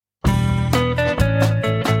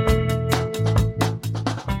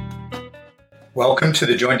Welcome to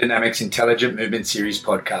the Joint Dynamics Intelligent Movement Series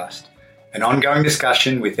podcast, an ongoing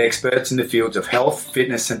discussion with experts in the fields of health,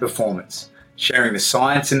 fitness and performance, sharing the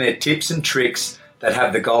science and their tips and tricks that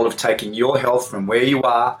have the goal of taking your health from where you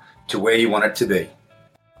are to where you want it to be.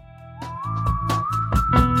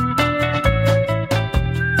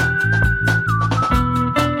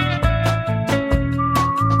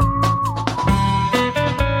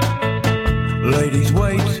 Ladies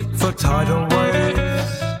wait for tidal waves.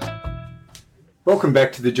 Welcome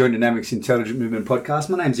back to the Joint Dynamics Intelligent Movement podcast.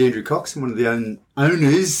 My name's Andrew Cox. I'm one of the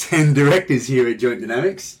owners and directors here at Joint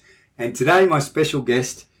Dynamics. And today my special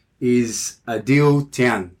guest is Adil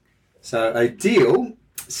Tian. So Adil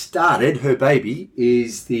started, her baby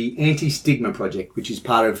is the Anti-Stigma Project, which is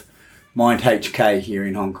part of Mind HK here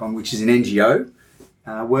in Hong Kong, which is an NGO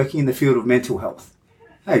working in the field of mental health.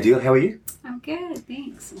 Hey Adil, how are you? I'm good,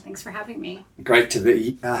 thanks. And thanks for having me. Great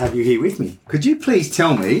to have you here with me. Could you please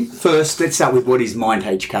tell me, first, let's start with what is Mind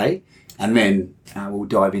HK, and then we'll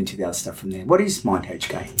dive into the other stuff from there. What is Mind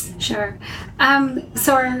HK? Sure.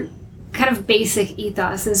 So our kind of basic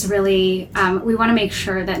ethos is really, we want to make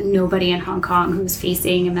sure that nobody in Hong Kong who's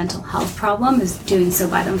facing a mental health problem is doing so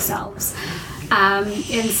by themselves.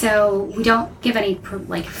 And so we don't give any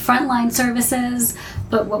frontline services,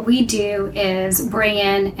 but what we do is bring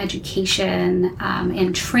in education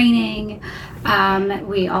and training.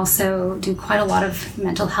 We also do quite a lot of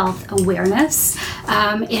mental health awareness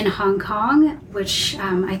in Hong Kong, which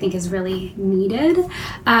I think is really needed.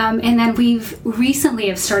 And then we've recently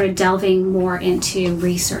have started delving more into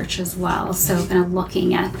research as well. So kind of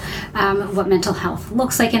looking at what mental health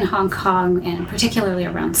looks like in Hong Kong, and particularly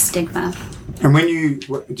around stigma. And when you,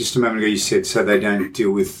 just a moment ago, you said so they don't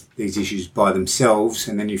deal with these issues by themselves,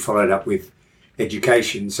 and then you followed up with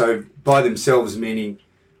education. So by themselves meaning,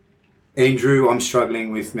 Andrew, I'm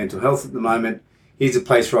struggling with mental health at the moment. Here's a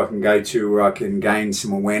place where I can go to where I can gain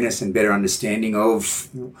some awareness and better understanding of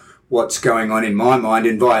what's going on in my mind.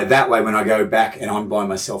 And via that way, when I go back and I'm by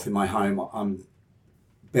myself in my home, I'm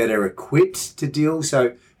better equipped to deal.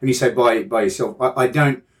 So when you say by yourself, I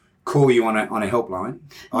don't call you on a helpline.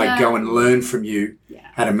 I go and learn from you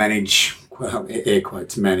how to manage, well, air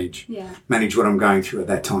quotes, manage what I'm going through at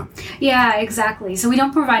that time. Yeah, exactly. So we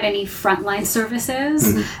don't provide any frontline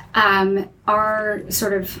services. Mm-hmm. Our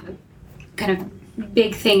sort of kind of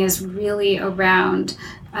big thing is really around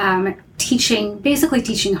teaching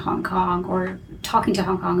Hong Kong, or talking to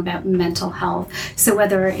Hong Kong about mental health. So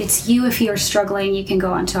whether it's you, if you're struggling, you can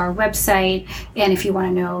go onto our website, and if you want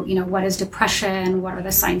to know, what is depression, what are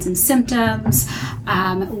the signs and symptoms,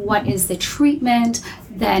 what is the treatment,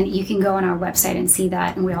 then you can go on our website and see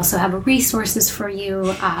that. And we also have resources for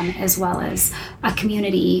you, as well as a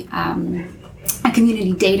community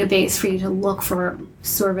database for you to look for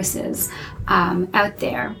services out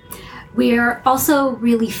there. We're also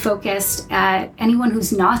really focused at anyone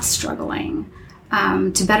who's not struggling,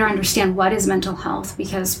 to better understand what is mental health,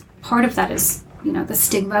 because part of that is, the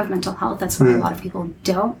stigma of mental health. That's why a lot of people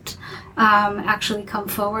don't actually come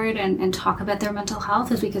forward and talk about their mental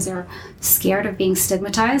health, is because they're scared of being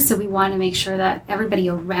stigmatized. So we want to make sure that everybody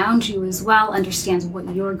around you as well understands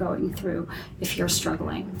what you're going through if you're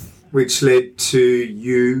struggling. Which led to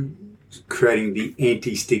you creating the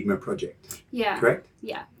Anti-Stigma Project. Yeah. Correct?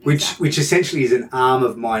 Yeah. Exactly. Which essentially is an arm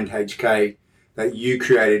of Mind HK that you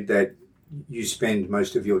created, that you spend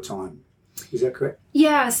most of your time. Is that correct?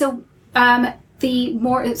 Yeah. So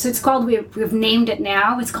it's called, we've named it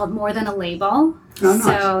now, it's called More Than a Label. Oh, nice.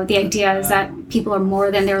 So the idea is that people are more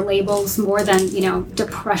than their labels, more than,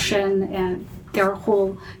 depression, and they're a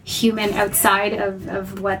whole human outside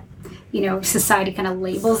of what, society kind of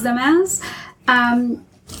labels them as.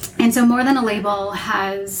 And so More Than a Label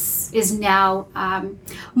is now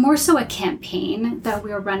more so a campaign that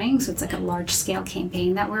we're running. So it's like a large-scale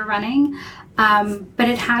campaign that we're running. But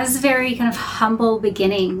it has very kind of humble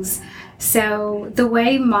beginnings. So the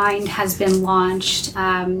way Mind has been launched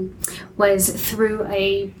was through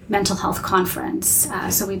a mental health conference.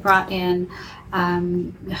 So we brought in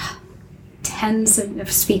tens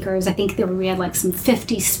of speakers. I think we had some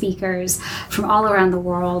 50 speakers from all around the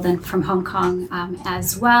world, and from Hong Kong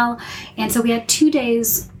as well. And so we had 2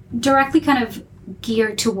 days directly kind of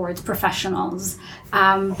geared towards professionals.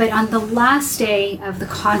 But on the last day of the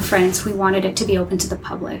conference, we wanted it to be open to the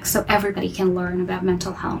public so everybody can learn about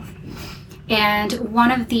mental health. And one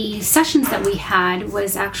of the sessions that we had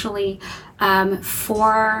was actually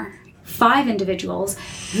for 5 individuals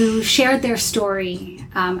who shared their story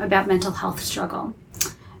about mental health struggle.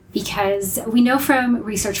 Because we know from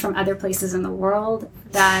research from other places in the world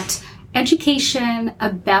that education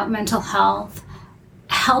about mental health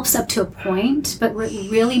helps up to a point, but what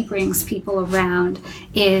really brings people around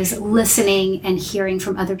is listening and hearing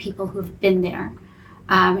from other people who have been there,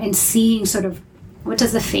 and seeing sort of what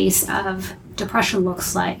does the face of depression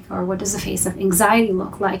looks like, or what does the face of anxiety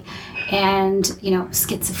look like, and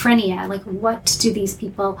schizophrenia. Like, what do these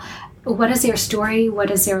people? What is their story?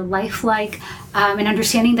 What is their life like? And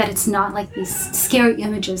understanding that it's not like these scary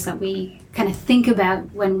images that we kind of think about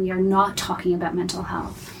when we are not talking about mental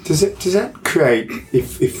health. Does that create,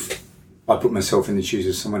 if I put myself in the shoes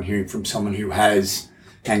of someone hearing from someone who has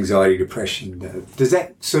anxiety, depression, does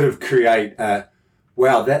that sort of create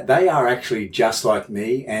wow, that they are actually just like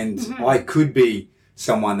me, and I could be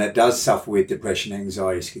someone that does suffer with depression,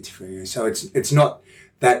 anxiety, schizophrenia. So it's not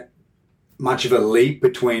that much of a leap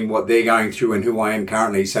between what they're going through and who I am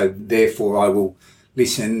currently. So therefore I will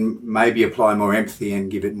listen, maybe apply more empathy and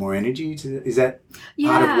give it more energy. Is that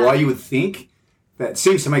part of why you would think? That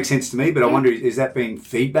seems to make sense to me, but I wonder, is that being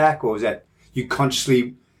feedback, or is that you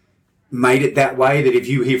consciously made it that way, that if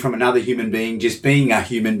you hear from another human being, just being a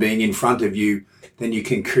human being in front of you, then you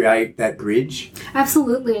can create that bridge?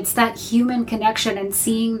 Absolutely. It's that human connection, and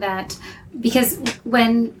seeing that, because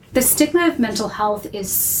when the stigma of mental health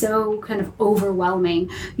is so kind of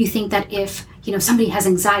overwhelming, you think that if, somebody has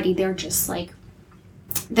anxiety, they're just like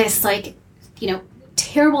this,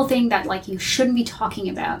 terrible thing that you shouldn't be talking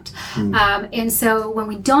about. And so when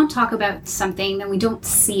we don't talk about something, then we don't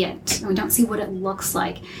see it, and we don't see what it looks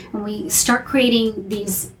like. When we start creating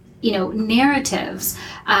these narratives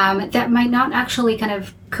that might not actually kind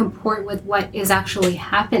of comport with what is actually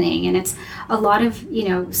happening. And it's a lot of,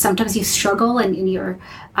 sometimes you struggle and you're,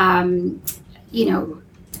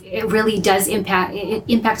 it really does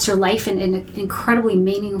impacts your life in an incredibly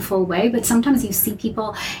meaningful way. But sometimes you see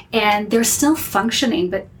people and they're still functioning,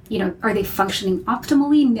 but are they functioning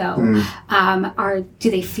optimally? No.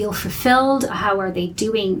 Do they feel fulfilled? How are they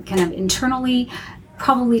doing kind of internally?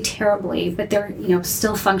 Probably terribly, but they're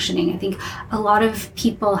still functioning. I think a lot of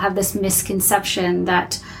people have this misconception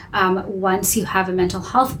that once you have a mental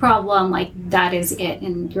health problem, that is it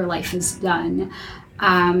and your life is done.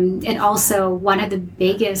 And also, one of the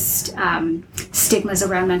biggest stigmas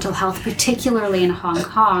around mental health, particularly in Hong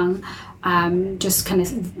Kong, just kind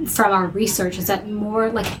of from our research, is that more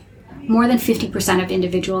than 50% of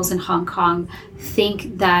individuals in Hong Kong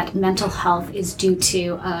think that mental health is due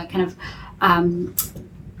to kind of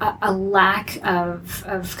a lack of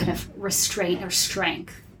kind of restraint or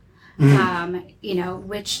strength,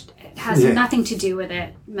 which has nothing to do with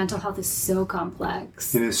it. Mental health is so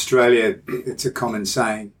complex. In Australia, it's a common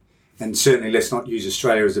saying, and certainly let's not use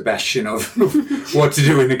Australia as a bastion of what to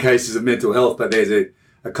do in the cases of mental health, but there's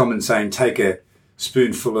a common saying, take a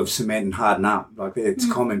spoonful of cement and harden up.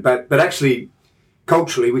 It's common. But actually,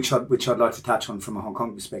 culturally, which I'd like to touch on from a Hong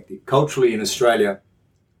Kong perspective, culturally in Australia,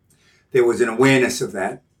 there was an awareness of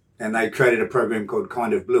that, and they created a program called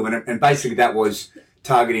Kind of Blue, and basically that was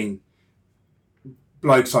targeting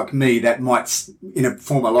blokes like me that might, in a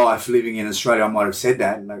former life living in Australia, I might have said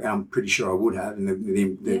that, and I'm pretty sure I would have,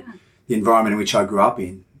 in the environment in which I grew up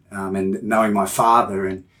in, and knowing my father,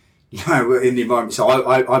 and in the environment. So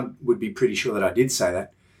I would be pretty sure that I did say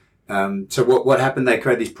that. So what happened? They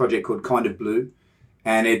created this project called Kind of Blue,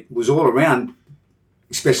 and it was all around.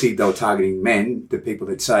 Especially they were targeting men, the people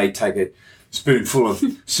that say take a spoonful of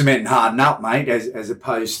cement and harden up, mate, as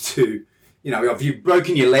opposed to, if you've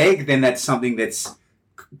broken your leg, then that's something that's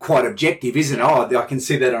quite objective, isn't it? Oh, I can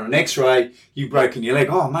see that on an x-ray, you've broken your leg.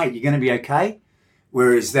 Oh, mate, you're going to be okay.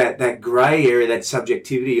 Whereas that grey area, that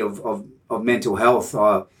subjectivity of mental health,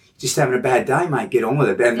 just having a bad day, mate, get on with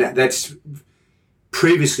it. And that's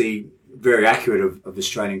previously very accurate of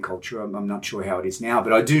Australian culture. I'm not sure how it is now,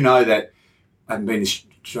 but I do know that I haven't been to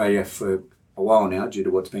Australia for a while now due to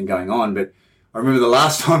what's been going on, but I remember the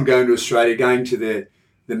last time going to Australia, going to the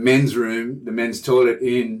men's room, the men's toilet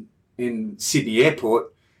in Sydney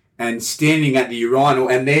Airport, and standing at the urinal,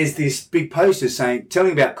 and there's this big poster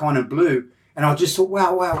telling about Kind of Blue, and I just thought,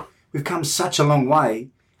 wow, we've come such a long way.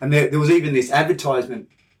 And there was even this advertisement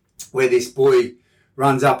where this boy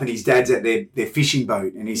runs up and his dad's at their fishing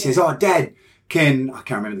boat, and he says, "Oh, Dad, I can't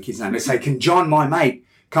remember the kid's name. Let's say, can John, my mate,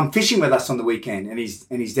 come fishing with us on the weekend?" And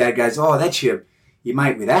his dad goes, "Oh, that's your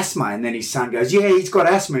mate with asthma." And then his son goes, "Yeah, he's got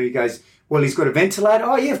asthma." And he goes, "Well, he's got a ventilator."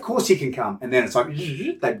 "Oh, yeah, of course he can come." And then it's like,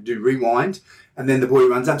 they do rewind. And then the boy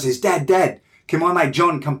runs up and says, Dad, can my mate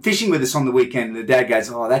John come fishing with us on the weekend?" And the dad goes,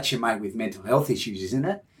 "Oh, that's your mate with mental health issues, isn't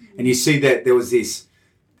it?" And you see that there was this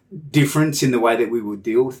difference in the way that we would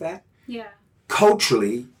deal with that. Yeah.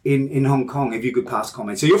 Culturally, in Hong Kong, if you could pass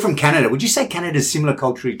comments. So you're from Canada. Would you say Canada's similar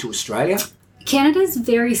culturally to Australia? Canada is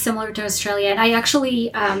very similar to Australia, and I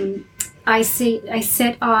actually I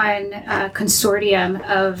sit on a consortium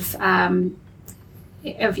of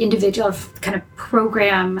individual kind of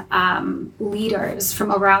program leaders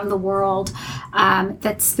from around the world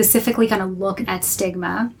that specifically kind of look at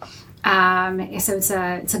stigma. So it's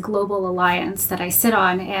a global alliance that I sit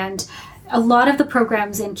on, and a lot of the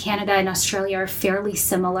programs in Canada and Australia are fairly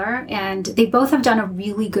similar, and they both have done a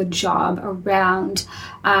really good job around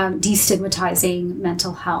destigmatizing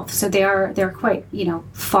mental health. So they're quite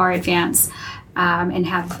far advanced and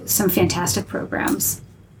have some fantastic programs.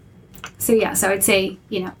 So so I'd say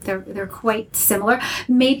they're quite similar.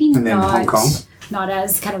 Maybe and then not Hong Kong. Not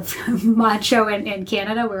as kind of macho in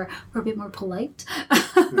Canada. We're a bit more polite.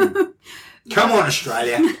 Come on,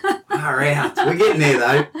 Australia. All right. We're getting there,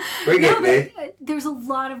 though. We're getting there. There's a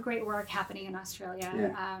lot of great work happening in Australia.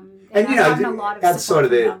 Yeah. And a lot of outside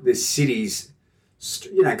of the cities,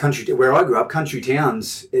 country where I grew up, country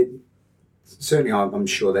towns, certainly I'm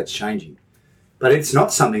sure that's changing. But it's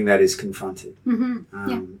not something that is confronted.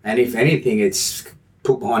 Mm-hmm. And if anything, it's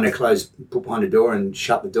put behind a door and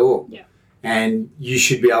shut the door. Yeah. And you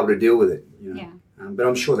should be able to deal with it. Yeah. But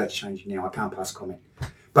I'm sure that's changing now. I can't pass comment.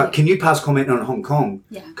 But can you pass comment on Hong Kong?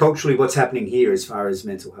 Yeah. Culturally, what's happening here as far as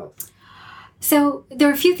mental health? So there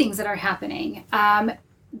are a few things that are happening.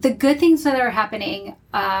 The good things that are happening,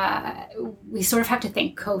 we sort of have to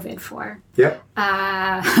thank COVID for. Yep.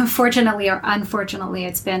 Fortunately or unfortunately,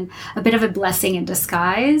 it's been a bit of a blessing in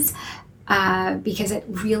disguise because it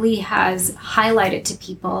really has highlighted to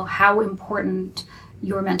people how important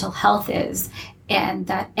your mental health is, and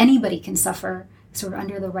that anybody can suffer sort of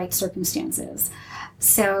under the right circumstances.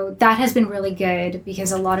 So that has been really good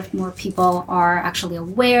because a lot of more people are actually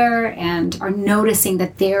aware and are noticing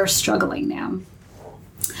that they're struggling now.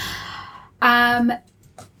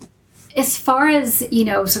 As far as,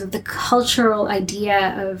 sort of the cultural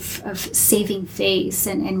idea of saving face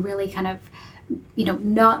and really kind of,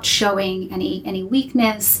 not showing any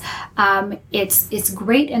weakness, it's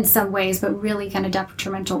great in some ways, but really kind of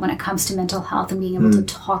detrimental when it comes to mental health and being able to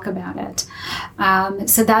talk about it.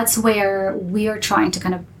 So that's where we are trying to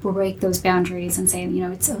kind of break those boundaries and say,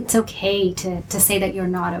 it's okay to say that you're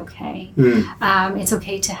not okay. It's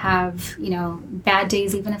okay to have, bad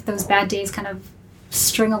days, even if those bad days kind of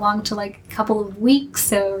string along to like a couple of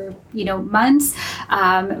weeks or months,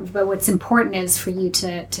 but what's important is for you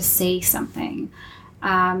to say something.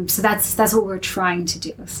 So that's what we're trying to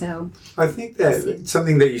do. So I think that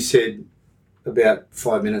something that you said about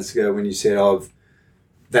 5 minutes ago when you said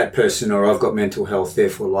that person or I've got mental health,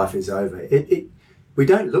 therefore life is over. We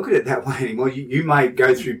don't look at it that way anymore. You may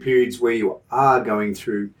go through periods where you are going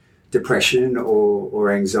through depression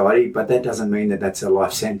or anxiety, but that doesn't mean that that's a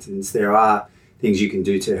life sentence. There are things you can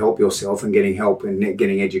do to help yourself, and getting help and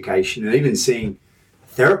getting education and even seeing a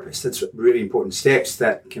therapist. That's really important steps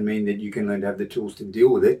that can mean that you can learn to have the tools to deal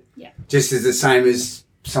with it. Yeah. Just as the same as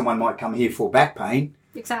someone might come here for back pain.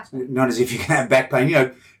 Exactly. Not as if you can have back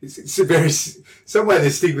pain. It's a very, some way the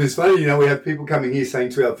stigma is funny. We have people coming here saying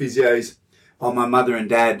to our physios, my mother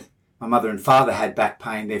and father had back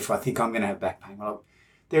pain, therefore I think I'm going to have back pain. Well,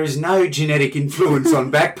 there is no genetic influence on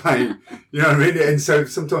back pain, you know what I mean? And so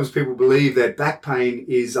sometimes people believe that back pain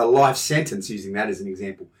is a life sentence, using that as an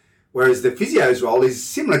example. Whereas the physio's role is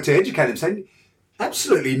similar to educate them, saying,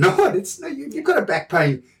 absolutely not. You've got a back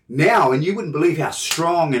pain now, and you wouldn't believe how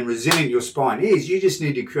strong and resilient your spine is. You just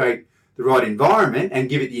need to create the right environment and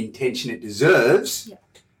give it the intention it deserves. Yeah.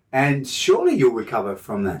 And surely you'll recover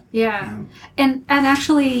from that. Yeah. And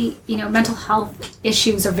actually, mental health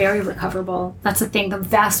issues are very recoverable. That's the thing. The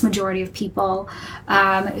vast majority of people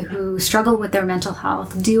who struggle with their mental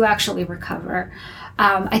health do actually recover.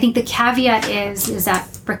 I think the caveat is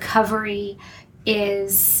that recovery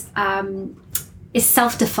is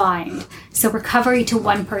self-defined. So recovery to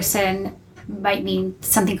one person might mean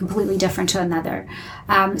something completely different to another.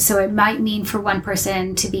 So it might mean for one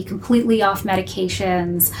person to be completely off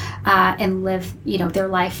medications and live, their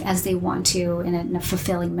life as they want to in a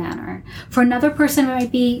fulfilling manner. For another person, it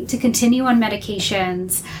might be to continue on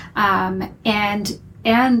medications and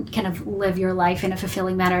kind of live your life in a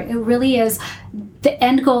fulfilling manner. It really is, the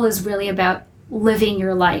end goal is really about living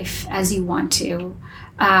your life as you want to.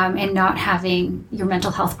 And not having your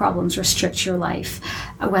mental health problems restrict your life,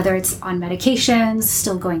 whether it's on medications,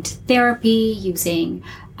 still going to therapy, using,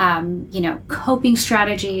 coping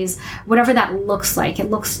strategies, whatever that looks like.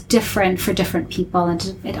 It looks different for different people,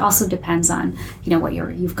 and it also depends on, what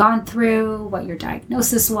you've gone through, what your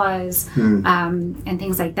diagnosis was, and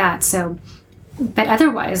things like that. So, but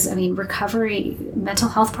otherwise, recovery, mental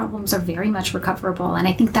health problems are very much recoverable. And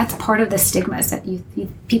I think that's part of the stigma, is that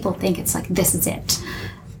people think it's like, this is it.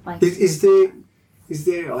 Is there is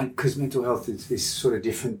there, because mental health is sort of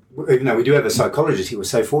different, even though we do have a psychologist here, we're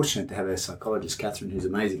so fortunate to have a psychologist, Catherine, who's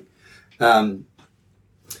amazing.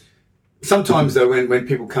 Sometimes though, when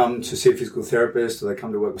people come to see a physical therapist or they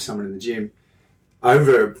come to work with someone in the gym,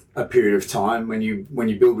 over a period of time, when you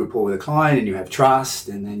build rapport with a client and you have trust,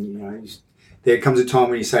 and then, there comes a time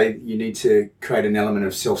when you say you need to create an element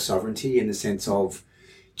of self-sovereignty in the sense of,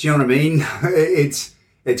 do you know what I mean?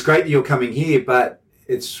 It's great that you're coming here, but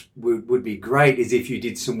would be great is if you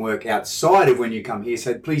did some work outside of when you come here.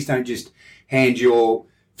 So please don't just hand your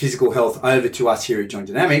physical health over to us here at Joint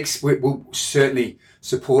Dynamics. We'll certainly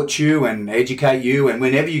support you and educate you, and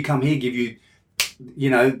whenever you come here, give you,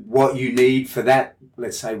 what you need for that,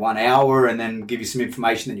 let's say 1 hour, and then give you some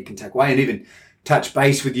information that you can take away, and even touch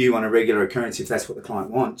base with you on a regular occurrence if that's what the client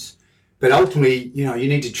wants. But ultimately, you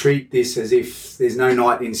need to treat this as if there's no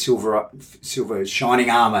knight in silver shining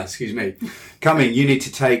armor, coming. You need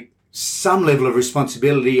to take some level of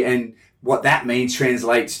responsibility, and what that means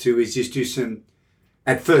translates to is just do some,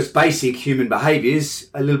 at first, basic human behaviours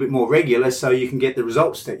a little bit more regular so you can get the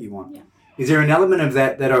results that you want. Yeah. Is there an element of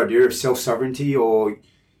that idea of self-sovereignty, or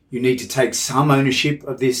you need to take some ownership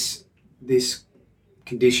of this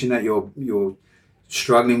condition that you're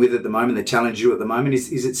struggling with at the moment, that challenges you at the moment?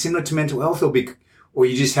 Is it similar to mental health, or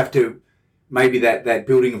you just have to, maybe that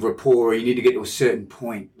building of rapport, or you need to get to a certain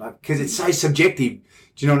point, because it's so subjective.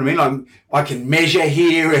 Do you know what I mean? I can measure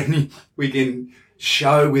here, and we can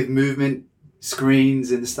show with movement screens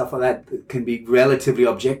and stuff like that can be relatively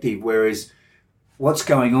objective, whereas what's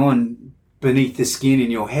going on beneath the skin in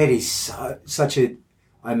your head is such a,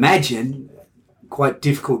 I imagine, quite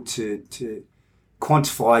difficult to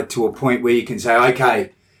quantify to a point where you can say,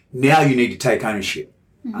 okay, now you need to take ownership.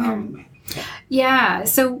 Mm-hmm.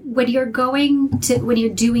 So when you're doing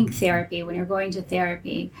therapy, when you're going to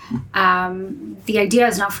therapy, the idea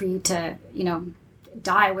is not for you to,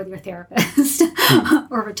 die with your therapist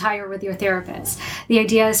or retire with your therapist. The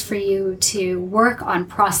idea is for you to work on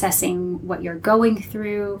processing what you're going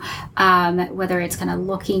through, whether it's kind of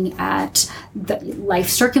looking at the life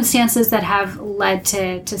circumstances that have led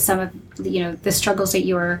to some of the struggles that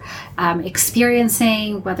you're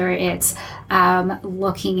experiencing, whether it's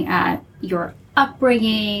looking at your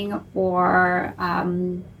upbringing or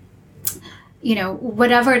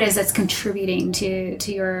whatever it is that's contributing to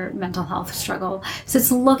your mental health struggle. So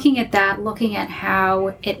it's looking at that, looking at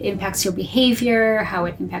how it impacts your behavior, how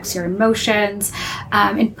it impacts your emotions,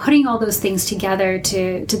 and putting all those things together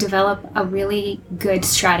to develop a really good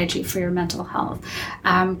strategy for your mental health.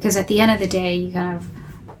 Because at the end of the day, you kind of,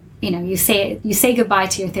 you say goodbye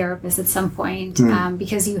to your therapist at some point,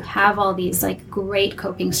 because you have all these great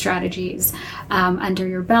coping strategies under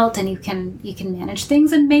your belt, and you can manage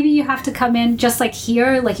things. And maybe you have to come in, just like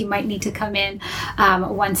here, you might need to come in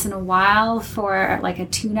once in a while for a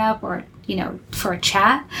tune-up or for a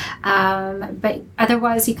chat. But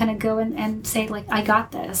otherwise, you kind of go and say I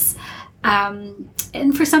got this.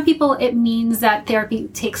 And for some people, it means that therapy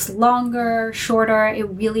takes longer, shorter. It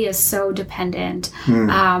really is so dependent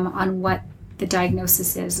on what the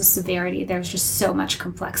diagnosis is, the severity. There's just so much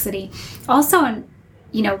complexity. Also, on,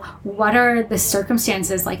 what are the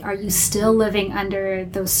circumstances? Are you still living under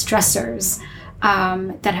those stressors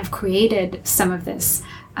that have created some of this?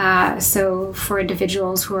 So for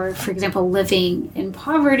individuals who are, for example, living in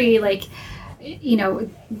poverty,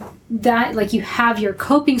 that you have your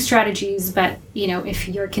coping strategies, but if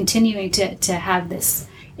you're continuing to have this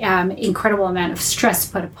incredible amount of stress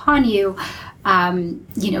put upon you,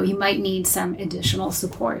 you might need some additional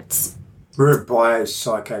supports. We're a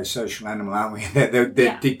biopsychosocial animal, aren't we?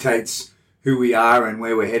 that dictates who we are and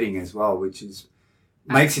where we're heading as well, which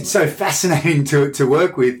makes it so fascinating to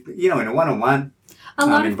work with, in a one-on-one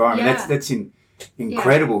environment. That's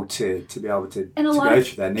incredible to be able to go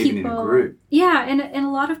through that, and even in a group. Yeah, and a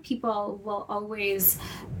lot of people will always,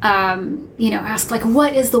 ask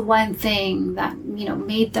what is the one thing that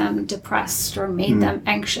made them depressed or made them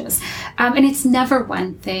anxious, and it's never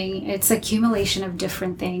one thing. It's accumulation of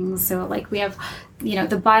different things. So we have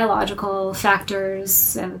the biological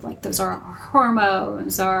factors, and those are our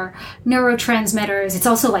hormones, our neurotransmitters. It's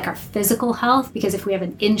also our physical health, because if we have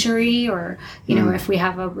an injury or if we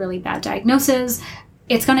have a really bad diagnosis,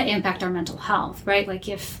 it's going to impact our mental health, right?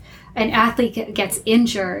 If an athlete gets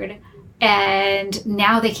injured and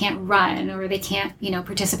now they can't run or they can't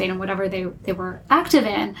participate in whatever they were active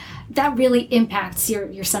in, that really impacts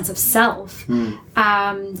your sense of self.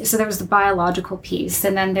 So there was the biological piece,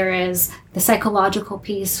 and then there is the psychological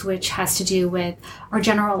piece, which has to do with our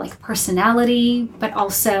general personality, but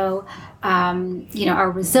also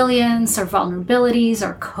our resilience, our vulnerabilities,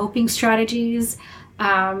 our coping strategies.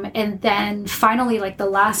 And then finally, like the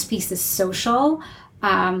last piece is social.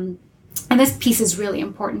 And this piece is really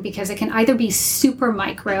important because it can either be super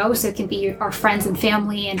micro, so it can be our friends and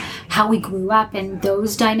family and how we grew up and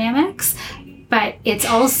those dynamics, but it's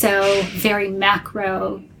also very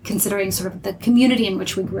macro, considering sort of the community in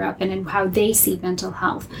which we grew up and how they see mental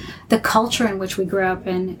health, the culture in which we grew up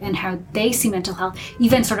and how they see mental health,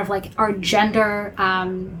 even sort of like our gender,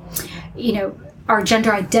 our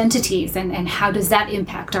gender identities and how does that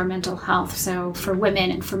impact our mental health. So for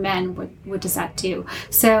women and for men, what does that do?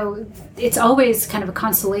 So it's always kind of a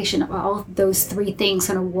constellation of all those three things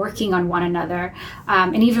kind of working on one another.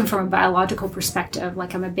 And even from a biological perspective,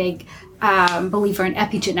 like I'm a big believer in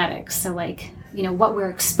epigenetics. So like, what we're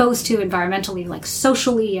exposed to environmentally, like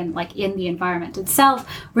socially and like in the environment itself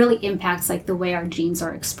really impacts like the way our genes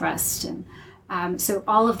are expressed. And so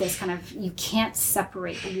all of this kind of, you can't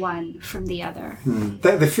separate one from the other.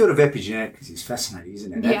 The field of epigenetics is fascinating,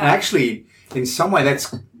 isn't it? Yeah. And actually, in some way,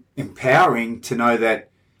 that's empowering to know that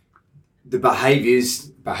the behaviour,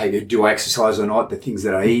 do I exercise or not, the things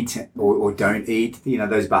that I eat or don't eat,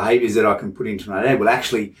 those behaviours that I can put into my day will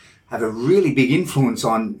actually have a really big influence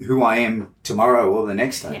on who I am tomorrow or the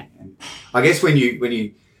next day. Yeah. And I guess when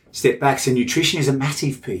you step back, so nutrition is a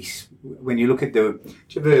massive piece. When you look at the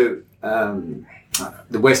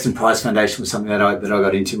Western Prize Foundation was something that I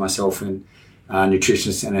got into myself, and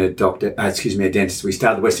nutritionist and a dentist. We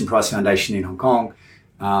started the Western Prize Foundation in Hong Kong,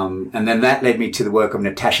 and then that led me to the work of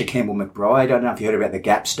Natasha Campbell McBride. I don't know if you heard about the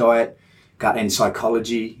GAPS diet, gut and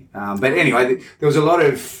psychology. But anyway, there was a lot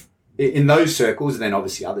of in those circles, and then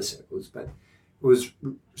obviously other circles. But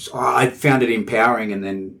I found it empowering, and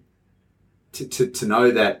then to know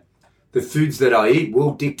that the foods that I eat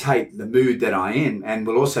will dictate the mood that I am, and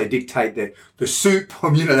will also dictate the soup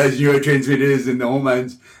of, those neurotransmitters and the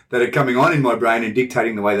hormones that are coming on in my brain and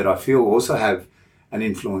dictating the way that I feel will also have an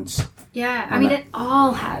influence. Yeah, I mean, it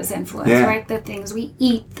all has influence, right? The things we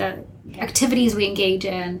eat, the activities we engage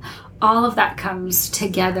in, all of that comes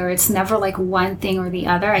together. It's never like one thing or the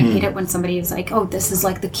other. I hate it when somebody is like, oh, this is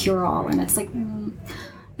like the cure-all, and it's like...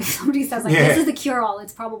 If somebody says like this is the cure-all,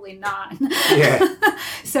 it's probably not.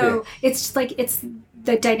 So it's just like it's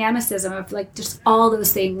the dynamicism of like just all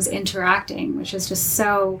those things interacting, which is just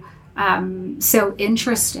so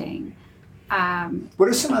interesting. What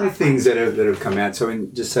are some other things that have come out? So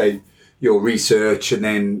in just say your research and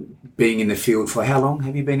then being in the field for how long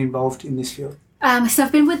have you been involved in this field? So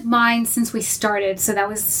I've been with Mind since we started. So that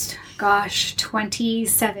was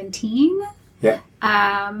 2017. Yeah.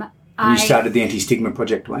 You started the Anti-Stigma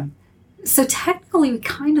Project when? So technically, we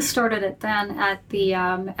kind of started it then at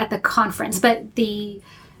the conference, but the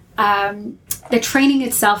training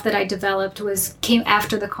itself that I developed came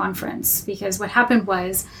after the conference, because what happened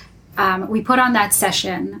was we put on that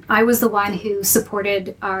session. I was the one who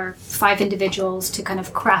supported our 5 individuals to kind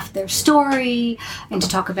of craft their story and to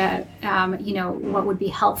talk about what would be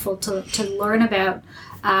helpful to learn about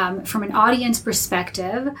from an audience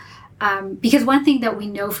perspective. Because one thing that we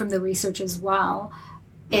know from the research as well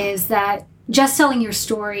is that just telling your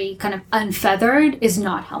story kind of unfeathered is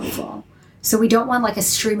not helpful. So we don't want like a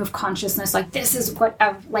stream of consciousness, like this is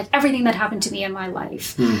like everything that happened to me in my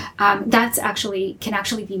life. That's can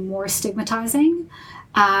actually be more stigmatizing.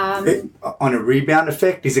 On a rebound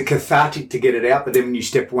effect, is it cathartic to get it out, but then when you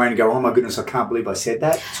step away and go, oh my goodness, I can't believe I said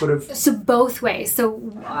that, sort of? So both ways. So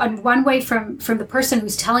on one way from the person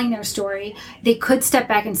who's telling their story, they could step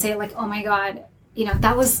back and say like, oh my God,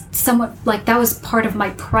 that was somewhat like that was part of my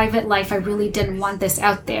private life. I really didn't want this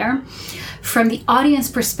out there. From the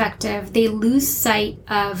audience perspective, they lose sight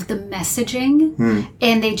of the messaging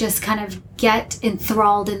and they just kind of get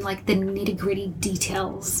enthralled in like the nitty-gritty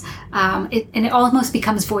details. And it almost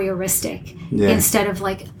becomes voyeuristic instead of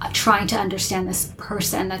like trying to understand this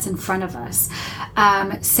person that's in front of us.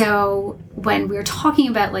 So when we're talking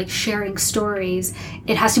about like sharing stories,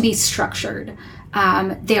 it has to be structured.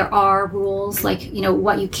 There are rules like,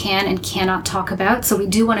 what you can and cannot talk about. So we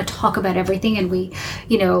do want to talk about everything. And we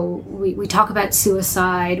talk about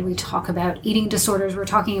suicide. We talk about eating disorders. We're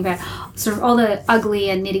talking about sort of all the ugly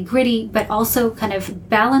and nitty gritty, but also kind of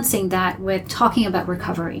balancing that with talking about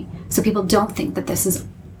recovery. So people don't think that this is,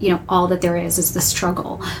 all that there is the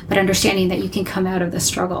struggle, but understanding that you can come out of the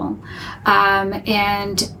struggle.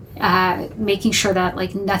 And making sure that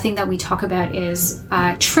like nothing that we talk about is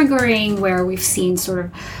triggering, where we've seen sort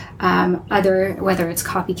of whether it's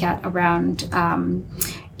copycat around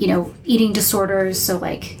eating disorders, so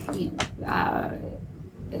like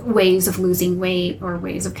ways of losing weight or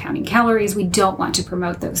ways of counting calories. We don't want to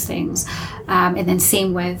promote those things. And then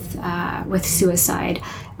same with suicide.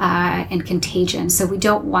 and contagion. So we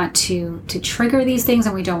don't want to trigger these things,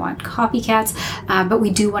 and we don't want copycats, but we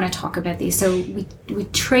do want to talk about these. So we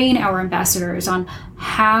train our ambassadors on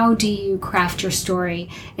how do you craft your story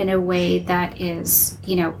in a way that is,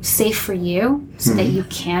 safe for you, so that you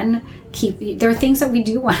can keep. There are things that we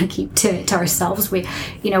do want to keep to ourselves.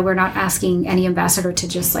 We're not asking any ambassador to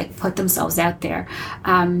just like put themselves out there,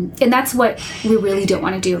 and that's what we really don't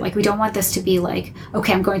want to do. Like, we don't want this to be like,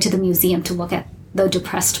 okay, I'm going to the museum to look at the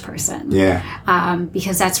depressed person,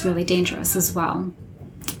 because that's really dangerous as well.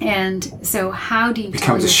 And so how do you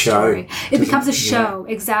tell your story? It becomes a show,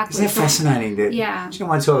 exactly. Isn't that fascinating? Do you know,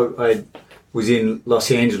 once I was in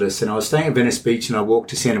Los Angeles and I was staying at Venice Beach and I walked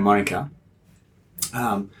to Santa Monica.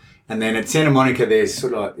 And then at Santa Monica, there's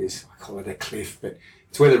sort of like this, I call it a cliff, but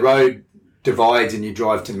it's where the road divides and you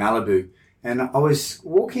drive to Malibu. And I was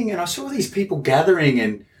walking and I saw these people gathering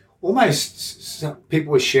and almost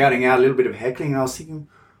people were shouting out, a little bit of heckling. And I was thinking,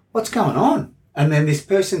 what's going on? And then this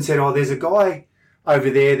person said, oh, there's a guy over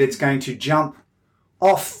there that's going to jump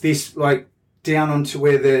off this, like down onto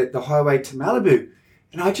where the highway to Malibu.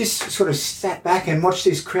 And I just sort of sat back and watched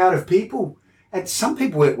this crowd of people. And some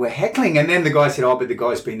people were heckling, and then the guy said, oh, but the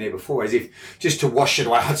guy's been there before, as if just to wash it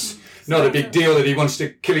away. It's not a big deal that he wants to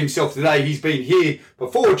kill himself today. He's been here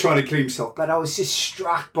before trying to kill himself. But I was just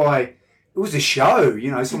struck by, it was a show.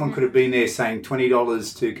 Someone could have been there saying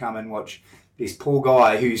 $20 to come and watch this poor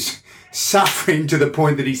guy who's suffering to the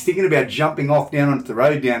point that he's thinking about jumping off down onto the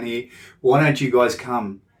road down here. Why don't you guys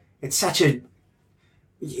come? It's such a,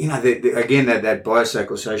 again, that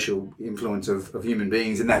biopsychosocial influence of human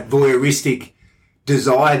beings and that voyeuristic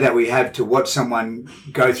desire that we have to watch someone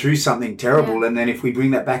go through something terrible. And then if we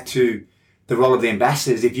bring that back to the role of the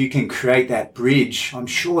ambassadors, if you can create that bridge, I'm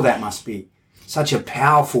sure that must be such a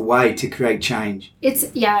powerful way to create change. It's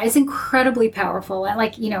incredibly powerful.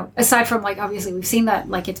 And aside from obviously we've seen that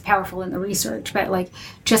it's powerful in the research, but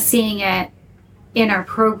just seeing it in our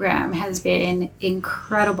program has been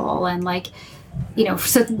incredible. And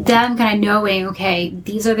so them kind of knowing, okay,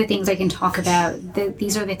 these are the things I can talk about.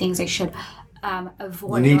 These are the things I should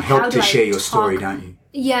avoid. You need help to share your story, don't you?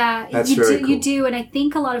 Yeah, that's very cool. You do. And I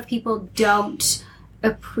think a lot of people don't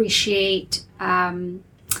appreciate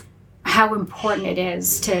how important it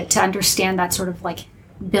is to understand that sort of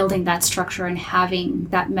building that structure and having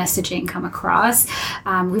that messaging come across.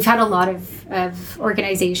 We've had a lot of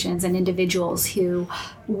organizations and individuals who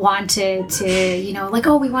wanted to,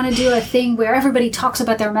 oh, we want to do a thing where everybody talks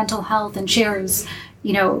about their mental health and shares,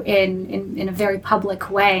 in a very public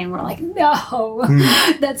way. And we're like, no,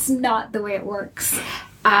 that's not the way it works.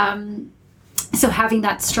 So having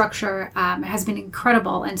that structure has been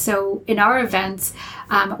incredible. And so in our events,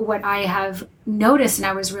 what I have noticed and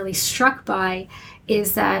I was really struck by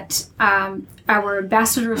is that our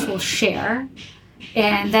ambassadors will share,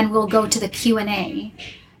 and then we'll go to the Q&A.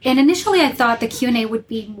 And initially I thought the Q&A would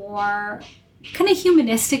be more kind of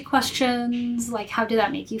humanistic questions, like how did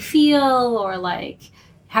that make you feel, or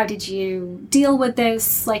how did you deal with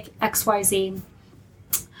this, XYZ.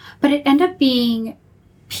 But it ended up being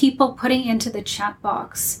people putting into the chat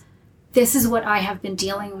box, this is what I have been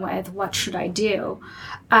dealing with, what should I do?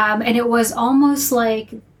 And it was almost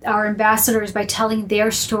like our ambassadors, by telling their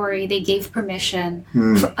story, they gave permission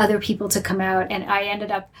for other people to come out. And I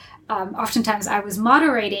ended up, oftentimes I was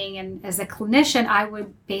moderating, and as a clinician, I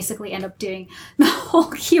would basically end up doing the whole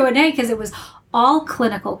Q&A because it was all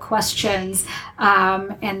clinical questions,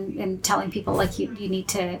 and telling people you need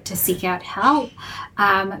to seek out help.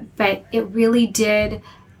 But it really did,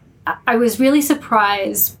 I was really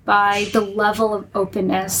surprised by the level of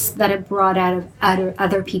openness that it brought out of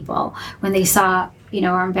other people when they saw,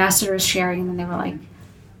 our ambassadors sharing, and they were like,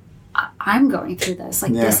 I'm going through this.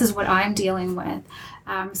 This is what I'm dealing with.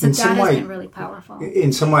 So that has been really powerful.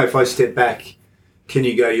 In some way, if I step back, can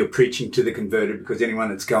you go, you're preaching to the converted because anyone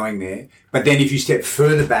that's going there. But then if you step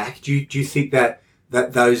further back, do you think that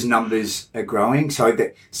those numbers are growing? So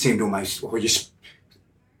that seemed almost, you're just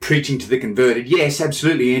preaching to the converted. Yes,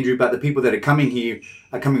 absolutely, Andrew. But the people that are coming here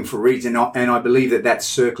are coming for a reason. And I believe that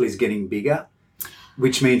circle is getting bigger,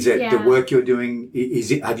 which means that the work you're doing,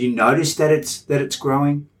 have you noticed that it's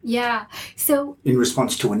growing? Yeah. So in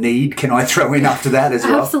response to a need, can I throw in after that as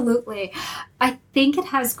well? Absolutely. I think it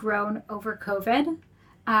has grown over COVID.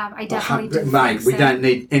 I definitely do. Mate, we don't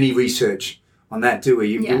need any research on that, do we?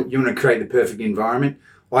 You want to create the perfect environment,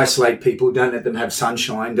 isolate people, don't let them have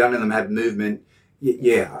sunshine, don't let them have movement.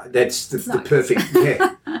 Yeah, that's the perfect.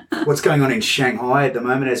 Yeah. What's going on in Shanghai at the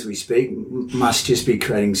moment as we speak must just be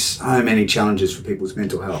creating so many challenges for people's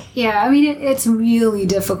mental health. Yeah, I mean, it's really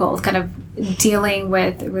difficult kind of dealing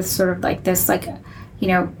with sort of this,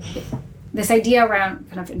 this idea around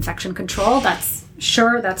kind of infection control, that's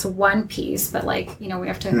one piece, but like, we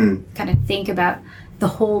have to kind of think about the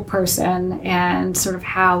whole person and sort of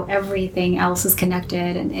how everything else is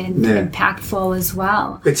connected and impactful as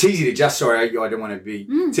well. It's easy to I don't want to be,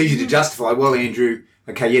 it's easy to justify, well, Andrew,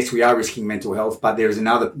 okay, yes, we are risking mental health, but there is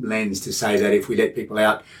another lens to say that if we let people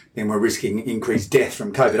out, then we're risking increased death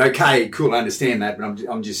from COVID. Okay, cool, I understand that, but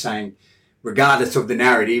I'm just saying, regardless of the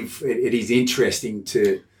narrative, it is interesting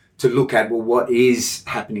to look at, well, what is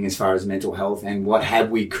happening as far as mental health and what have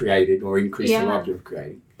we created or increased the likelihood of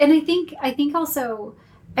creating. And I think also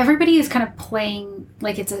everybody is kind of playing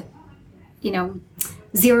like it's a,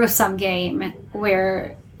 zero-sum game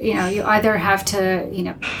where, you either have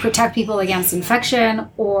to, protect people against infection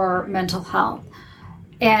or mental health.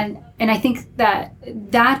 And I think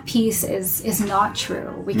that piece is not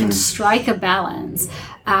true. We can strike a balance.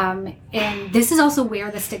 And this is also where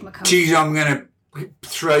the stigma comes from. Geez, I'm going to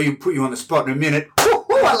put you on the spot in a minute.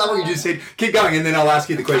 I love what you just said. Keep going, and then I'll ask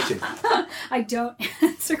you the question. I don't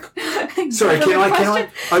answer. Sorry, can I?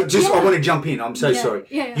 I want to jump in. I'm so sorry.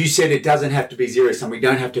 Yeah. You said it doesn't have to be zero sum. We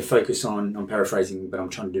don't have to focus on. I'm paraphrasing, but I'm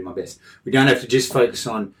trying to do my best. We don't have to just focus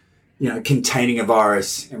on, containing a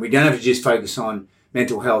virus, and we don't have to just focus on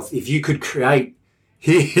mental health. If you could create,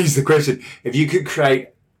 here's the question: if you could create,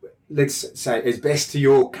 let's say, as best to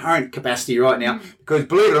your current capacity right now, because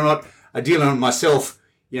believe it or not, I deal on myself.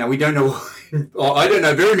 We don't know. I don't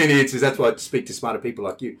know very many answers. That's why I speak to smarter people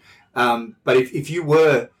like you. But if you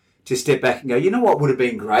were to step back and go, what would have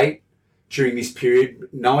been great during this period,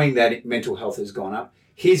 knowing that mental health has gone up,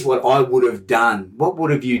 here's what I would have done. What would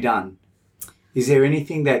have you done? Is there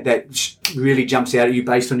anything that really jumps out at you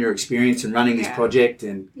based on your experience in running this project?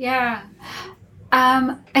 I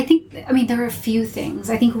think, there are a few things.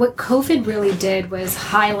 I think what COVID really did was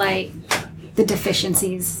highlight the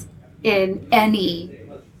deficiencies in any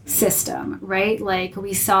system, right? Like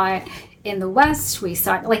we saw it in the West, we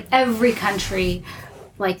saw it like every country,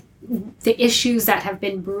 like the issues that have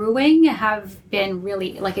been brewing have been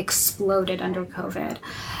really like exploded under COVID.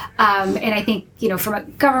 And I think, from a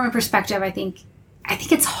government perspective, I think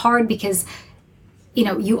it's hard because, you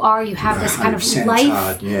have this kind of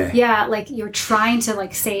life. Like you're trying to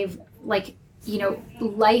like save like,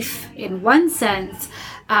 life in one sense.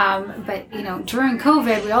 But during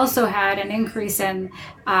COVID, we also had an increase in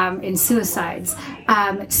suicides.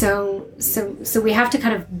 So we have to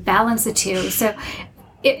kind of balance the two. So,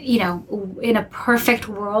 in a perfect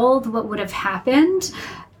world, what would have happened?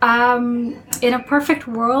 In a perfect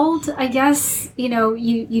world, I guess,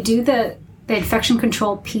 you do the infection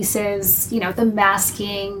control pieces, the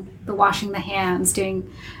masking, the washing the hands, doing,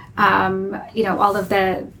 all of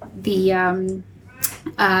the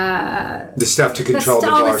stuff to control the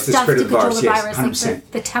virus, the spread of the virus, yes, 100%.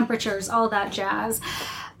 Like the temperatures, all that jazz.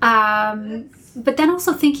 But then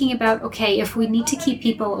also thinking about, okay, if we need to keep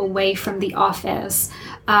people away from the office,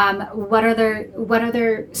 what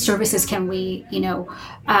other services can we,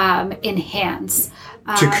 enhance?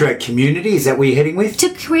 To create community, is that what you're heading with? To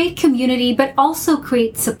create community, but also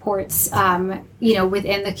create supports,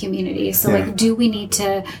 within the community. So, like, do we need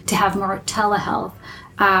to have more telehealth?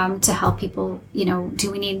 To help people,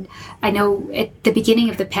 do we need, I know at the beginning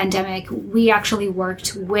of the pandemic, we actually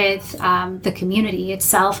worked with the community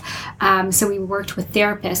itself. So we worked with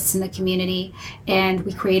therapists in the community and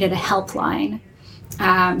we created a helpline.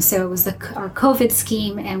 So it was our COVID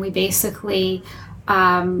scheme, and we basically,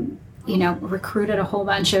 recruited a whole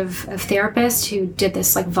bunch of therapists who did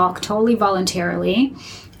this like totally voluntarily.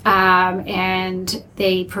 And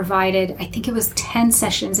they provided, I think it was 10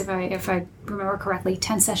 sessions, if I remember correctly,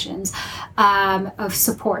 10 sessions of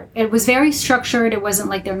support. It was very structured. It wasn't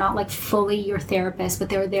like they're not like fully your therapist, but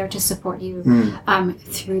they were there to support you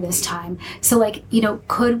through this time. So like,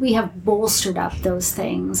 could we have bolstered up those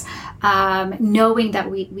things, knowing that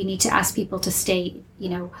we need to ask people to stay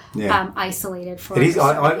isolated for it is.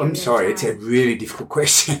 I'm sorry, it's a really difficult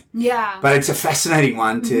question. Yeah, but it's a fascinating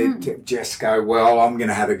one to just go, well, I'm going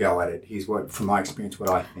to have a go at it. Here's what, from my experience, what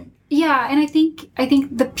I think. Yeah, and I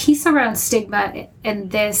think the piece around stigma in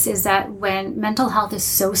this is that when mental health is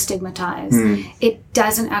so stigmatized, it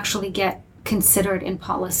doesn't actually get considered in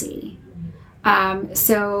policy.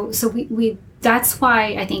 So we that's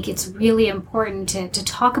why I think it's really important to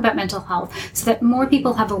talk about mental health so that more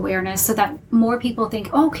people have awareness, so that more people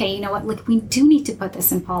think, okay, you know what, like we do need to put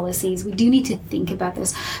this in policies. We do need to think about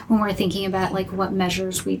this when we're thinking about like what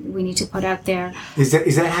measures we need to put out there. Is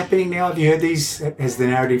that happening now? Have you heard these? Has the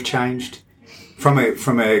narrative changed from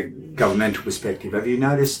a governmental perspective? Have you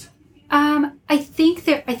noticed? I think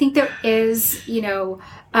there is,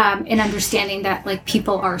 an understanding that like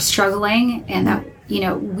people are struggling and that,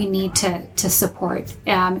 we need to support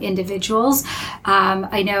individuals.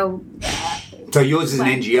 I know. So yours is an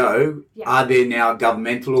NGO. Yeah. Are there now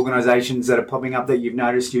governmental organisations that are popping up that you've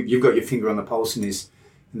noticed? You've got your finger on the pulse in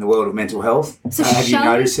the world of mental health. So have you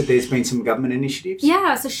noticed that there's been some government initiatives?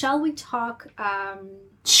 Yeah. So Shall We Talk?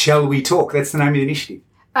 Shall We Talk? That's the name of the initiative.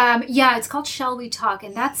 Yeah, it's called Shall We Talk,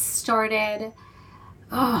 and that started.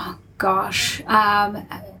 Oh gosh.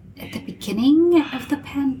 At the beginning of the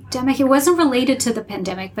pandemic. It wasn't related to the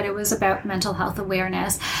pandemic, but it was about mental health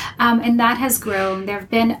awareness. And that has grown. There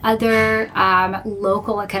have been other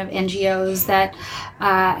local kind of NGOs that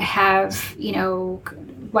have,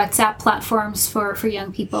 WhatsApp platforms for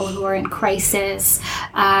young people who are in crisis,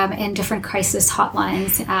 and different crisis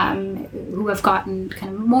hotlines who have gotten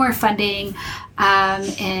kind of more funding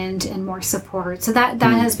and more support. So that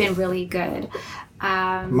has been really good.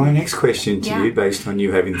 My next question to you, based on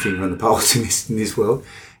you having the finger on the pulse in this world,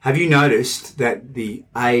 have you noticed that the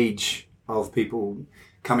age of people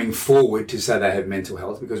coming forward to say they have mental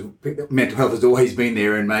health, because mental health has always been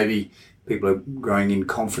there, and maybe people are growing in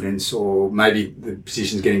confidence, or maybe the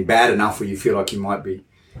position's getting bad enough where you feel like you might be,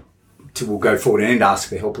 will go forward and ask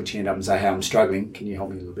for help, put your hand up and say, hey, I'm struggling, can you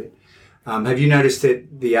help me a little bit? Have you noticed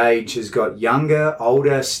that the age has got younger,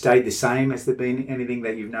 older, stayed the same? Has there been anything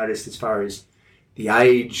that you've noticed as far as the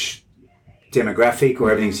age demographic,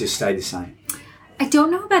 or everything's just stayed the same? I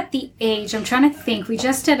don't know about the age. I'm trying to think. We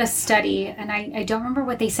just did a study, and I don't remember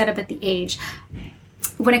what they said about the age.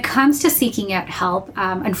 When it comes to seeking out help,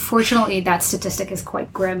 unfortunately, that statistic is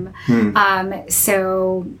quite grim.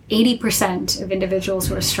 So 80% of individuals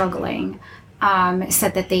who are struggling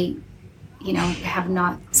said that they, have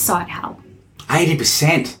not sought help.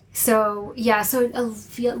 80%? So, yeah, so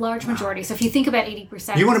a large majority. So if you think about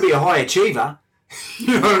 80%... You want to be a high achiever.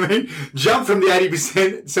 You know what I mean? Jump from the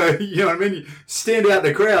 80%, so, you know what I mean? You stand out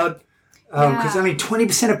in the crowd, because only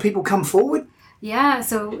 20% of people come forward. Yeah,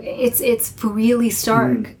 so it's really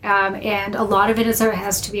stark, and a lot of it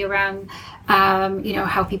has to be around,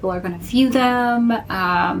 how people are going to view them.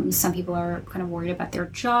 Some people are kind of worried about their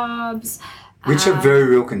jobs. Which are very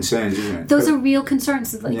real concerns, isn't it? Those are real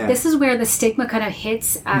concerns. This is where the stigma kind of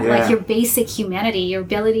hits at your basic humanity, your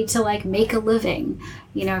ability to make a living.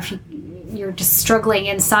 If you're just struggling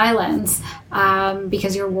in silence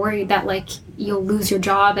because you're worried that you'll lose your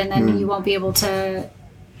job, and then you won't be able to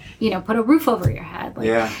put a roof over your head.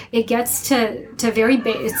 It gets to very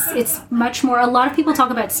it's much more. A lot of people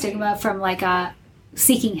talk about stigma from a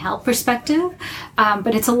seeking help perspective,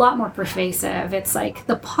 but it's a lot more pervasive. It's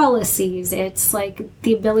the policies, it's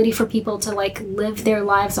the ability for people to live their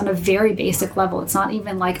lives on a very basic level. It's not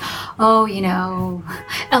even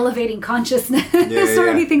elevating consciousness or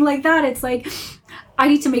anything like that. It's I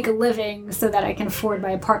need to make a living so that I can afford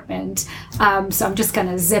my apartment, so I'm just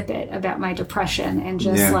gonna zip it about my depression and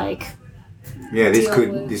just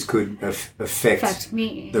this could affect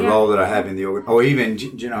me, the role that I have in the organ, or even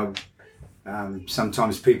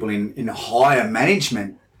sometimes people in higher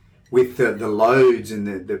management with the loads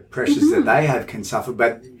and the pressures that they have can suffer,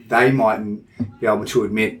 but they mightn't be able to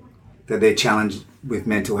admit that they're challenged with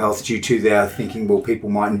mental health due to their thinking, well, people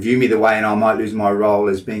mightn't view me the way and I might lose my role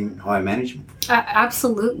as being higher management.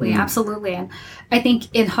 Absolutely. And I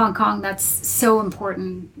think in Hong Kong that's so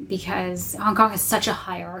important, because Hong Kong is such a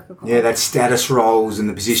hierarchical... Yeah, that status roles and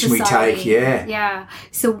the position society. We take, Yeah.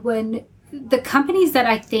 So when the companies that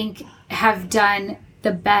I think have done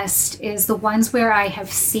the best is the ones where I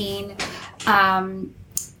have seen kind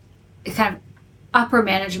of upper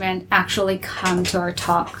management actually come to our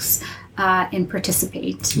talks and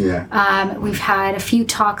participate. Yeah. We've had a few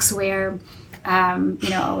talks where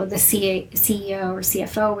the CEO or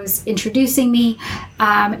CFO was introducing me,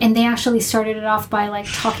 and they actually started it off by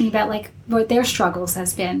talking about what their struggles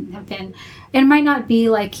have been. And it might not be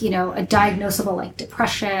a diagnosable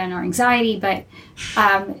depression or anxiety, but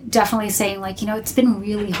definitely saying it's been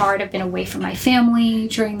really hard. I've been away from my family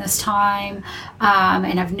during this time,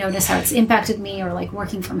 and I've noticed how it's impacted me, or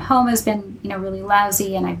working from home has been really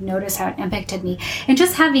lousy, and I've noticed how it impacted me. And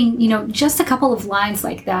just having just a couple of lines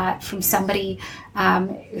like that from somebody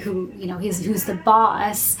who's the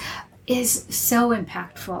boss is so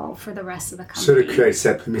impactful for the rest of the company. Sort of creates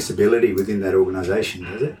that permissibility within that organisation,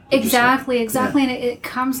 does it? Exactly. Yeah. And it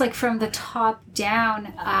comes from the top down.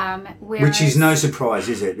 Which is no surprise,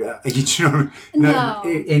 is it? No.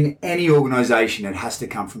 In any organisation, it has to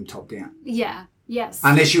come from top down. Yeah. Yes.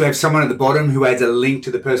 Unless you have someone at the bottom who adds a link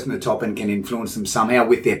to the person at the top and can influence them somehow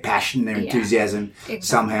with their passion, their enthusiasm,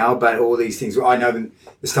 somehow. But all these things, I know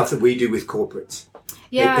the stuff that we do with corporates.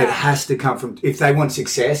 Yeah. It has to come from, if they want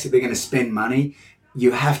success, if they're going to spend money,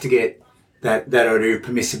 you have to get that idea of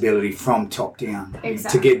permissibility from top down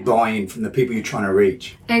Exactly. to get buy-in from the people you're trying to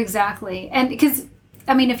reach. Exactly. And because,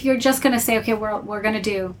 I mean, if you're just going to say, okay, we're going to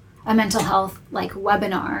do a mental health like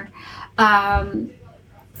webinar,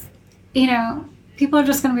 you know, people are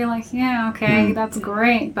just going to be like, yeah, okay, that's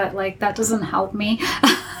great, but like that doesn't help me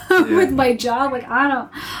with my job. Like I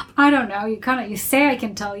don't know. You say I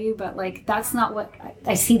can tell you, but like that's not what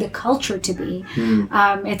I see the culture to be.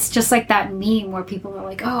 It's just like that meme where people are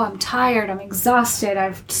like, oh, I'm tired, I'm exhausted, I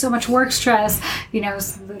have so much work stress. You know,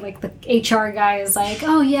 so like the HR guy is like,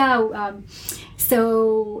 oh yeah.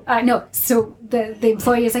 So the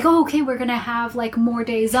employee is like, oh, okay, we're going to have like more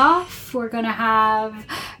days off. We're going to have,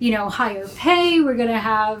 you know, higher pay. We're going to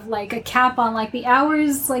have like a cap on like the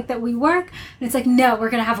hours like that we work. And it's like, no, we're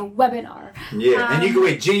going to have a webinar. Yeah, and you can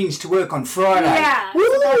wear jeans to work on Friday. Yeah.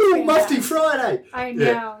 Woo, Musty Friday. I know.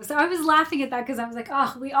 Yeah. So I was laughing at that because I was like,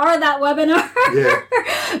 oh, we are that webinar.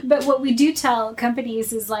 Yeah. But what we do tell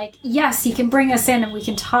companies is like, yes, you can bring us in and we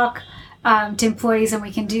can talk to employees and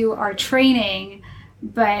we can do our training.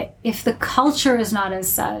 But if the culture is not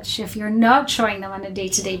as such, if you're not showing them on a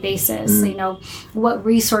day-to-day basis, you know, what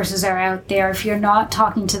resources are out there, if you're not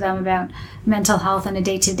talking to them about mental health on a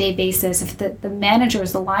day-to-day basis, if the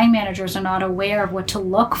managers, the line managers are not aware of what to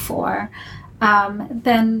look for,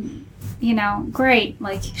 then, you know, great.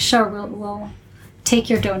 Like, sure, we'll take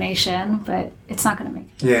your donation, but it's not going to make a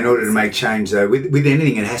difference. Yeah, in order to make change, though, with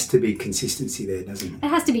anything, it has to be consistency there, doesn't it? It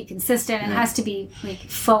has to be consistent. It has to be like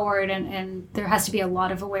forward, and there has to be a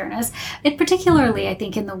lot of awareness. And particularly, I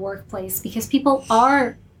think, in the workplace, because people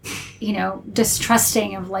are, you know,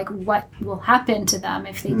 distrusting of like what will happen to them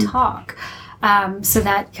if they talk. So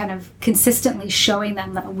that kind of consistently showing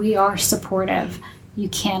them that we are supportive, you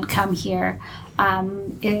can't come here,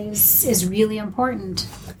 is really important.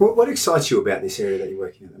 What excites you about this area that you're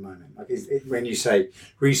working in at the moment? Like, when you say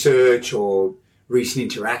research or recent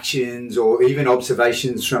interactions or even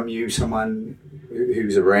observations from you, someone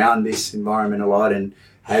who's around this environment a lot and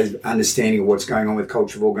has understanding of what's going on with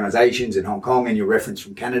culture of organisations in Hong Kong, and your reference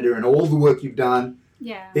from Canada and all the work you've done.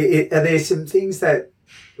 Yeah. Are there some things that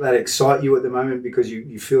excite you at the moment because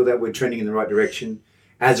you feel that we're trending in the right direction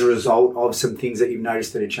as a result of some things that you've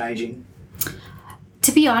noticed that are changing?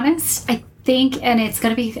 To be honest, I think, and it's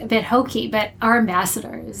going to be a bit hokey, but our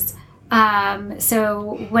ambassadors.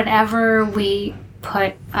 So whenever we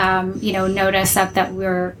put, you know, notice up that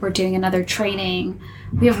we're doing another training,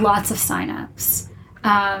 we have lots of signups.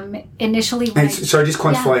 Initially, so just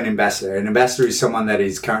quantify an ambassador. An ambassador is someone that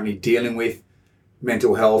is currently dealing with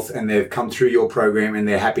mental health and they've come through your program and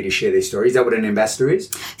they're happy to share their story. Is that what an ambassador is?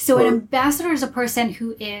 So an ambassador is a person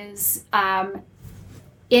who is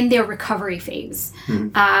in their recovery phase.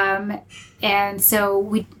 And so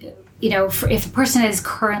we, you know, if a person is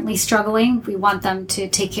currently struggling, we want them to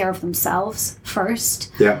take care of themselves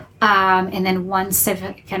first. Yeah. And then once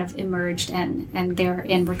they've kind of emerged and they're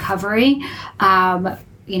in recovery,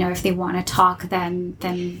 you know, if they want to talk,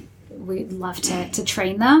 then we'd love to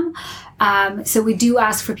train them. So we do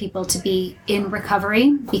ask for people to be in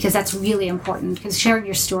recovery because that's really important, because sharing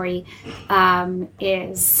your story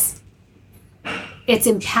it's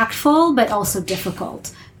impactful, but also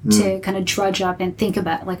difficult to kind of drudge up and think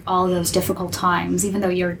about like all those difficult times, even though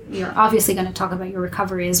you're obviously going to talk about your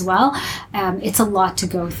recovery as well. It's a lot to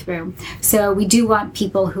go through. So we do want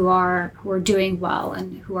people who are doing well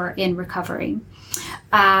and who are in recovery.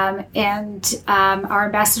 Our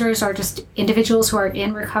ambassadors are just individuals who are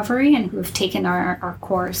in recovery and who have taken our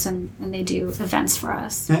course and they do events for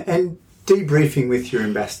us. And debriefing with your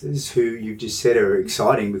ambassadors, who you've just said are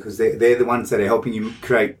exciting because they're the ones that are helping you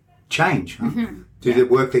create change, do the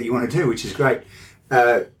work that you want to do, which is great.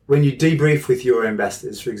 When you debrief with your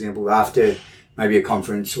ambassadors, for example, after maybe a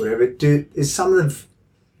conference or whatever, is some of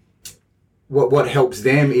what helps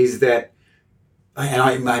them is that, and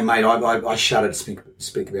I shudder to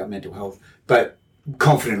speak about mental health, but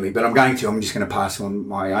confidently, but I'm just going to pass on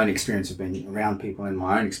my own experience of being around people and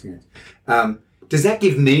my own experience. Does that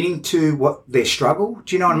give meaning to what their struggle?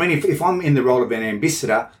 Do you know what I mean? If I'm in the role of an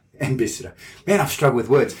ambassador, man, I've struggled with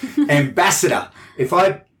words. Ambassador. If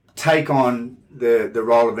I take on the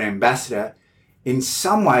role of an ambassador, in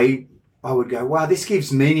some way I would go, wow, this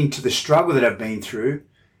gives meaning to the struggle that I've been through.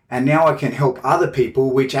 And now I can help other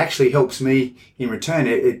people, which actually helps me in return.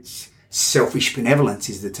 It's selfish benevolence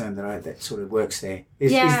is the term that sort of works there.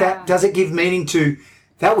 Is that, does it give meaning to,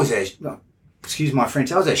 that was excuse my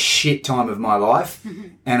French, that was a shit time of my life,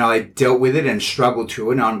 and I dealt with it and struggled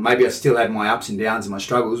through it. And maybe I still had my ups and downs and my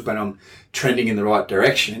struggles, but I'm trending in the right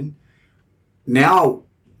direction. Now,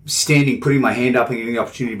 putting my hand up and getting the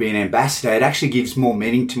opportunity to be an ambassador, it actually gives more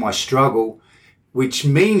meaning to my struggle which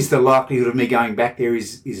means the likelihood of me going back there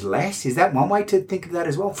is less. Is that one way to think of that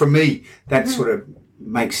as well? For me, that sort of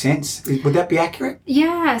makes sense. Would that be accurate?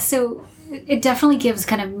 Yeah, so it definitely gives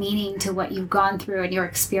kind of meaning to what you've gone through and your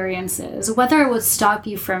experiences. Whether it would stop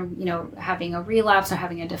you from, having a relapse or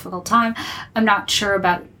having a difficult time, I'm not sure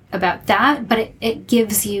about that, but it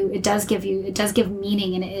does give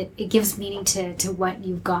meaning, and it gives meaning to what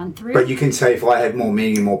you've gone through. But you can say if I had more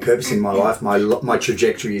meaning and more purpose in my life, my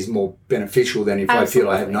trajectory is more beneficial than if I feel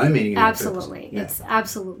I have no meaning and absolutely. Yeah. It's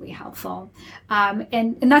absolutely helpful.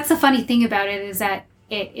 And that's the funny thing about it, is that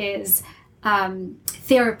it is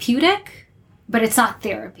therapeutic, but it's not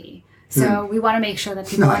therapy. So we want to make sure that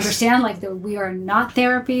people understand, that we are not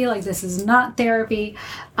therapy, this is not therapy.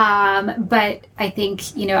 But I think,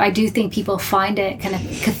 I do think people find it kind of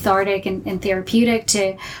cathartic and therapeutic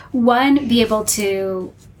to, one, be able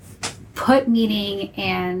to put meaning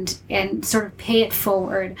and sort of pay it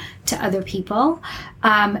forward to other people.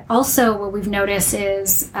 Also, what we've noticed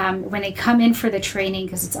is when they come in for the training,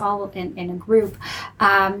 because it's all in a group,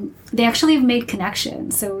 they actually have made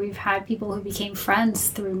connections. So we've had people who became friends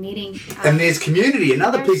through meeting. And there's community,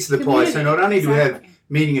 another piece of the pie. So not only do we have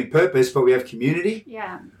meaning and purpose, but we have community.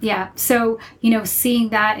 Yeah. So, seeing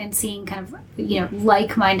that and seeing kind of,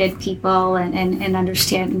 like-minded people and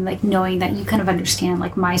understanding, knowing that you kind of understand,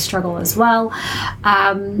 my struggle as well,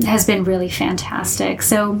 has been really fantastic.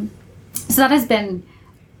 So that has been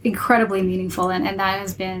incredibly meaningful, and that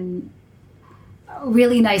has been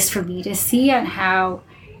really nice for me to see, and how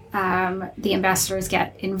the ambassadors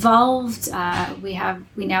get involved. We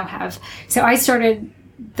now have, so I started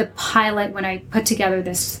the pilot when I put together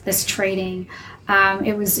this training.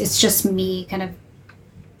 It's just me kind of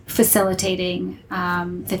facilitating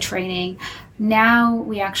the training. Now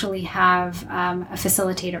we actually have a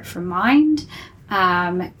facilitator for Mind.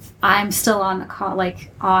 I'm still on the call,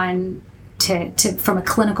 to from a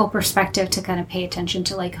clinical perspective, to kind of pay attention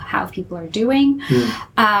to how people are doing.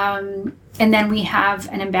 And then we have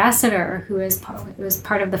an ambassador who is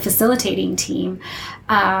part of the facilitating team.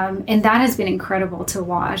 And that has been incredible to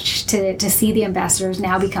watch, to see the ambassadors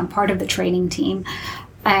now become part of the training team.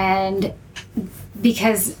 And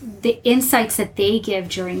because the insights that they give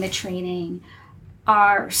during the training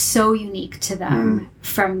are so unique to them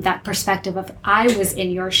from that perspective of, I was in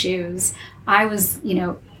your shoes. I was,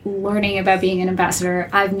 learning about being an ambassador.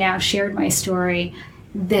 I've now shared my story.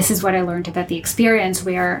 This is what I learned about the experience,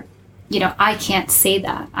 where, I can't say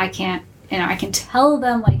that. I can't, I can tell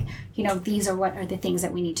them these are what are the things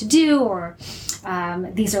that we need to do, or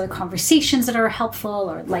these are the conversations that are helpful,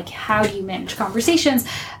 or how do you manage conversations,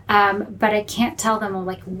 but I can't tell them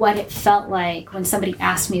what it felt like when somebody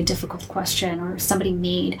asked me a difficult question, or somebody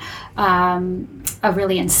made a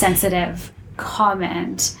really insensitive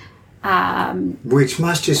comment, which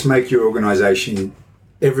must just make your organisation,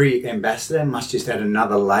 every ambassador must just add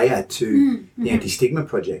another layer to the Anti-Stigma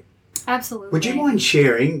Project. Absolutely. Would you mind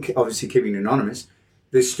sharing, obviously keeping it anonymous,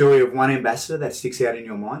 the story of one ambassador that sticks out in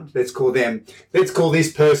your mind? Let's call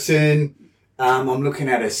this person, I'm looking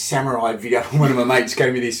at a samurai video. One of my mates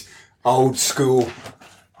gave me this old school,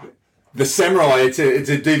 the samurai, it's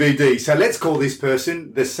a DVD. So let's call this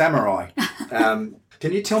person the samurai. Can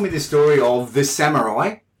you tell me the story of the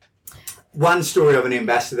samurai? One story of an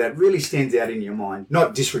ambassador that really stands out in your mind,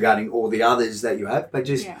 not disregarding all the others that you have, but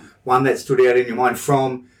just one that stood out in your mind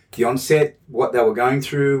from the onset, what they were going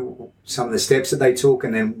through, some of the steps that they took,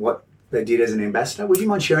 and then what they did as an ambassador. Would you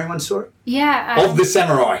mind sharing one story? Yeah. Of the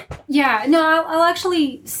samurai. Yeah. No, I'll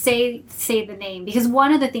actually say the name, because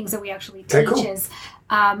one of the things that we actually teach is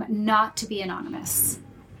not to be anonymous.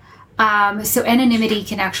 So anonymity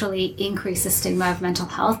can actually increase the stigma of mental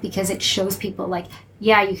health, because it shows people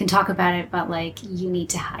you can talk about it, but you need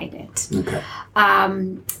to hide it. Okay.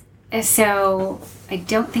 So I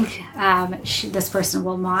don't think this person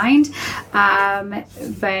will mind,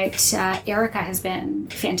 but Erica has been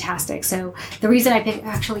fantastic. So the reason I picked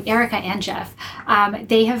actually Erica and Jeff,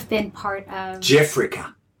 they have been part of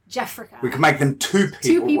Jeffrica. We can make them two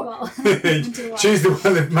people. Choose the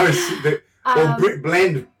one that most, or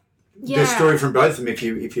blend the story from both of them if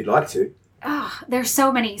you'd like to. There's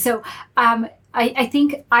so many. So I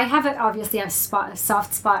think I have obviously a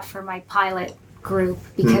soft spot for my pilot group,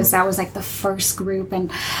 because that was the first group,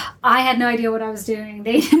 and I had no idea what I was doing.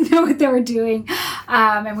 They didn't know what they were doing,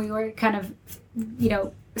 and we were kind of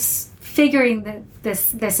figuring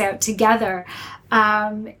this out together,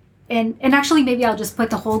 and actually maybe I'll just put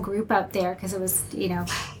the whole group out there, because it was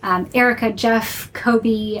Erica, Jeff,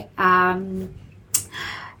 Kobe, and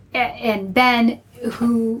Ben,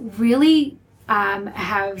 who really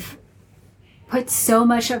have put so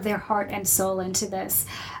much of their heart and soul into this.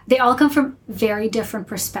 They all come from very different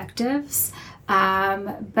perspectives,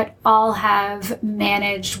 but all have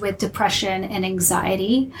managed with depression and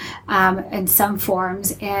anxiety in some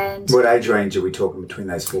forms. And What age range are we talking between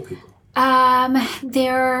those 4 people?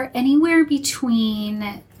 they're anywhere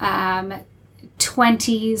between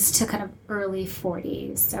 20s to kind of early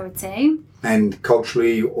 40s, I would say. And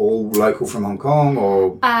culturally, all local from Hong Kong,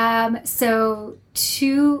 or So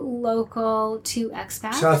 2 local, 2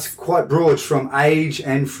 expats. so it's quite broad from age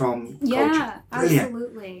and from Yeah, culture. Brilliant.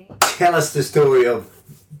 absolutely. Tell us the story of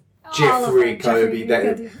All of Jeffrey, them, Kobe.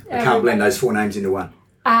 Jeffrey, I can't blend those 4 names into one.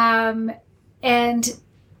 And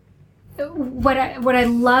what I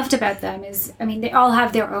loved about them is, I mean, they all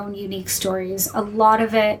have their own unique stories. A lot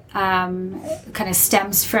of it kind of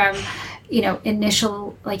stems from,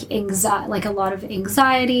 initial like a lot of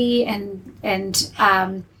anxiety and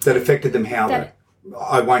That affected them how That- though?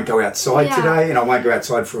 I won't go outside Yeah. today, and I won't go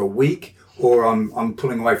outside for a week, or I'm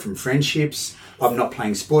pulling away from friendships. I'm not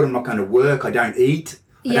playing sport. I'm not going to work. I don't eat.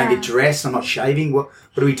 I don't Yeah. get dressed. I'm not shaving. What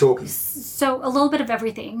are we talking? so a little bit of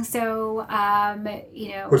everything. So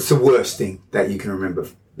What's the worst thing that you can remember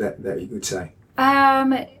that you would say?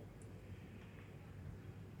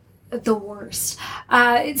 The worst.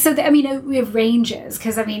 We have ranges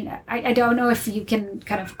because I don't know if you can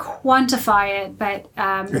kind of quantify it, but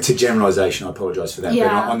It's a generalisation. I apologise for that. Yeah.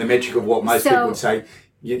 But on the metric of what most So, people would say,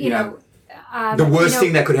 you know, the worst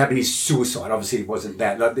thing that could happen is suicide. Obviously, it wasn't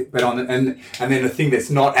that. But and then the thing that's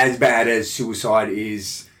not as bad as suicide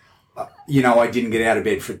is, I didn't get out of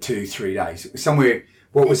bed for 2-3 days. Somewhere,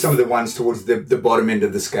 what were some of the ones towards the bottom end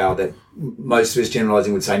of the scale that most of us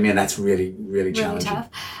generalising would say, man, that's really, really challenging. tough.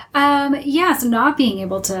 So not being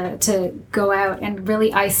able to go out and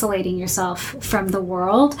really isolating yourself from the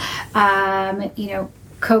world.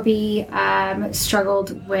 Kobe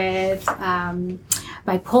struggled with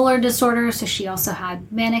bipolar disorder, so she also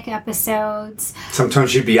had manic episodes.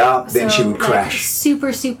 Sometimes she'd be up, then she would crash.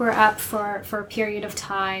 Super, super up for a period of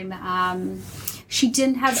time. She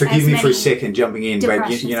didn't have Forgive as me many for a second jumping in, but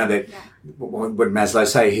depressions. you know that Yeah. what Maslow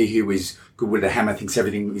say, he who is good with a hammer thinks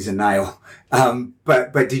everything is a nail.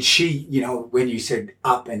 But did she, when you said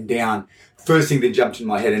up and down, first thing that jumped in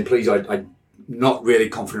my head, and please, I'm not really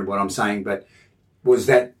confident what I'm saying, but was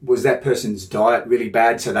that person's diet really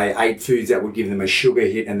bad? So they ate foods that would give them a sugar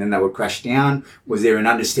hit and then they would crash down? Was there an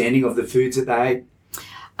understanding of the foods that they ate?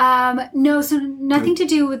 No, so nothing to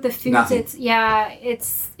do with the foods. Nothing.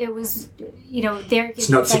 It was, there. It's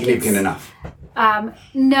not significant enough.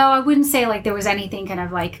 No, I wouldn't say like there was anything kind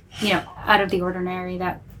of like, out of the ordinary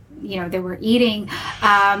that, they were eating.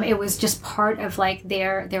 It was just part of like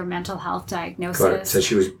their mental health diagnosis. Got it. So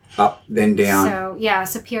she was up, then down.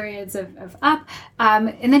 So periods of up.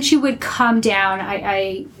 And then she would come down.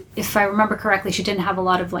 If I remember correctly, she didn't have a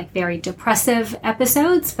lot of like very depressive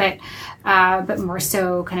episodes, but more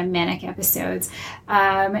so kind of manic episodes.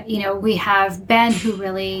 We have Ben who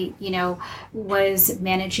really, was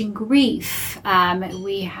managing grief.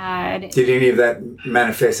 We had... Did any of that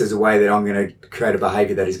manifest as a way that I'm going to create a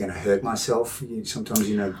behaviour that is going to hurt myself? Sometimes,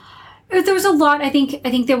 There was a lot. I think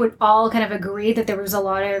they would all kind of agree that there was a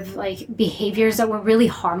lot of like behaviors that were really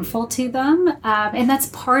harmful to them, and that's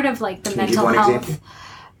part of like the Can you mental give one health. example?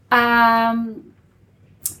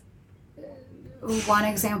 One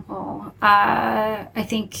example, I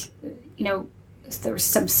think there was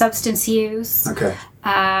some substance use. Okay.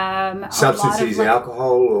 A Substance lot of, use, like, alcohol,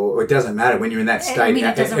 or it doesn't matter when you're in that state.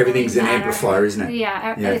 it doesn't Everything's really an matter. amplifier, isn't it?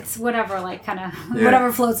 Yeah, Yeah. it's whatever, like kind of Yeah.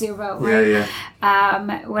 whatever floats your boat, right?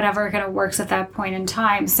 Yeah. Whatever kind of works at that point in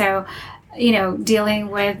time. So, dealing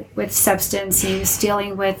with substance use,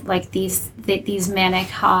 dealing with like these manic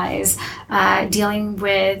highs, dealing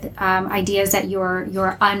with ideas that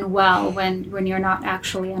you're unwell when you're not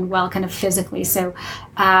actually unwell, kind of physically. So,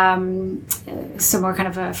 more kind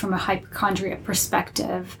of from a hypochondriac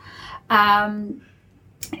perspective. And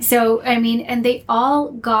they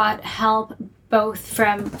all got help both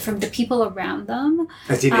from the people around them.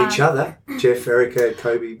 As in each other? Jeff, Erica,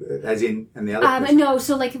 Kobe, as in, and the other person? No,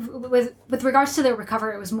 so like with regards to the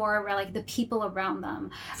recovery, it was more around like the people around them.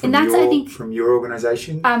 From from your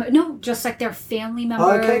organisation? No, just like their family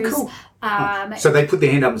members. Okay, cool. So they put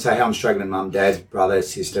their hand up and say, hey, I'm struggling, mum, dad, brother,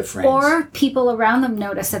 sister, friends. Or people around them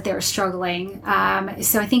notice that they're struggling.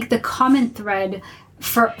 So I think the common thread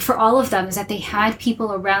for all of them is that they had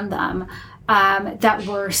people around them that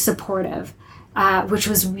were supportive. Which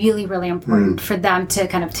was really, really important for them to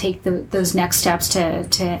kind of take those next steps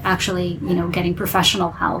to actually, getting professional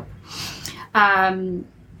help. And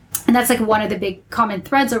that's like one of the big common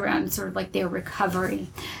threads around sort of like their recovery.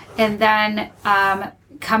 And then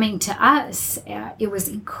coming to us, it was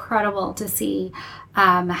incredible to see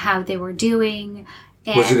how they were doing.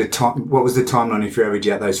 And Was it a time? What was the timeline if you average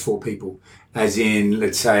out those 4 people? As in,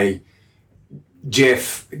 let's say,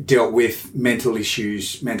 Jeff dealt with mental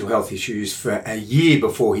health issues for a year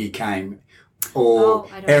before he came, or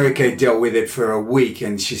I don't Erica know. dealt with it for a week,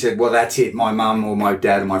 and she said, "Well, that's it. My mum or my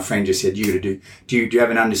dad or my friend just said you got to do." Do you have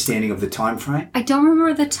an understanding of the time frame? I don't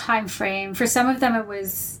remember the time frame. For some of them, it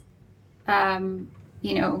was, kind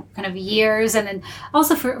of years, and then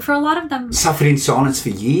also for a lot of them, Suffered in silence for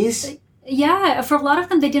years. yeah, for a lot of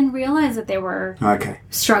them, they didn't realize that they were Okay,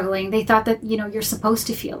 struggling. They thought that, you're supposed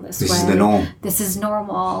to feel this way. this is the norm. This is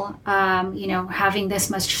normal. Having this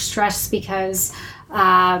much stress because,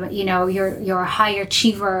 you're a high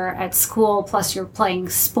achiever at school, plus you're playing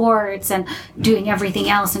sports and doing everything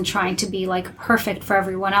else and trying to be like perfect for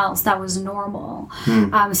everyone else. That was normal.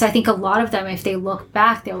 So I think a lot of them, if they look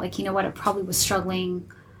back, they're like, you know what, I probably was struggling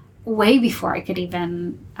way before I could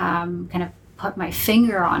even kind of put my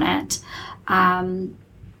finger on it.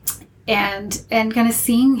 And kind of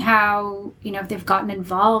seeing how, they've gotten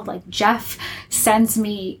involved. Like Jeff sends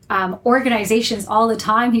me organizations all the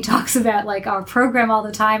time. He talks about like our program all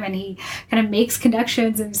the time, and he kind of makes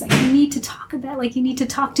connections, and he's like, you need to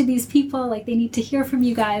talk to these people. Like they need to hear from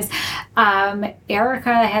you guys.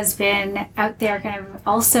 Erica has been out there kind of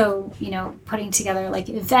also, putting together like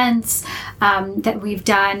events that we've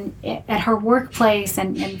done at her workplace,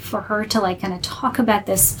 and for her to like kind of talk about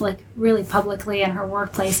this like really publicly in her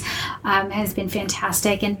workplace has been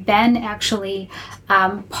fantastic. And Ben actually,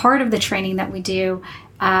 part of the training that we do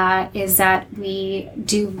is that we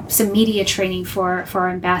do some media training for our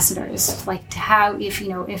ambassadors, like to how,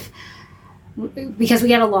 because we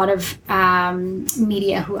get a lot of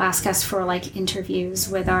media who ask us for like interviews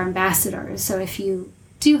with our ambassadors. So if you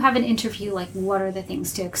do have an interview, like what are the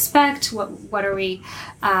things to expect? What are we,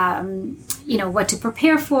 what to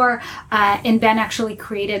prepare for? And Ben actually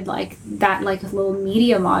created like that, like a little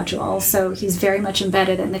media module. So he's very much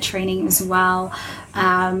embedded in the training as well.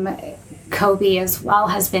 Kobe as well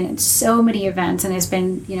has been at so many events and has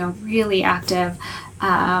been, really active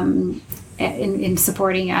in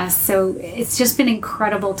supporting us. So it's just been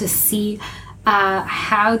incredible to see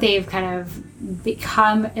how they've kind of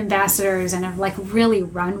become ambassadors and have like really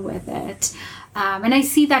run with it. And I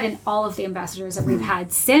see that in all of the ambassadors that we've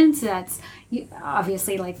had since. That's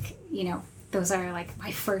obviously like, those are like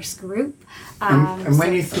my first group. And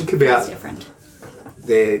when you think about different.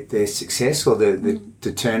 their success or the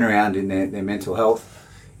turnaround in their mental health,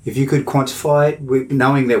 if you could quantify it,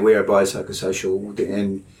 knowing that we're a biopsychosocial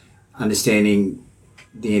and understanding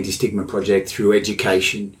the Anti-Stigma Project through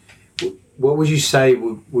education, what would you say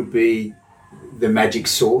would be the magic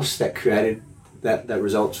sauce that created that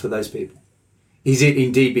results for those people? Is it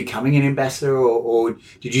indeed becoming an ambassador, or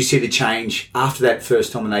did you see the change after that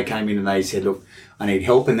first time when they came in and they said, look, I need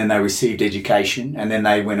help, and then they received education and then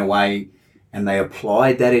they went away and they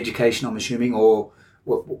applied that education, I'm assuming, or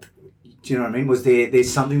what, do you know what I mean? Was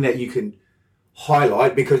there's something that you can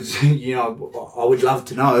highlight, because, I would love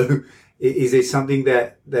to know, is there something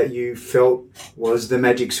that you felt was the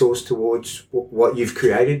magic sauce towards what you've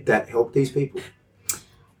created that helped these people?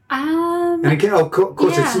 And again, of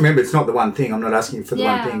course, yeah. remember, it's not the one thing. I'm not asking for the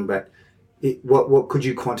Yeah. one thing, but what could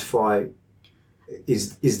you quantify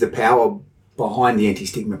is the power behind the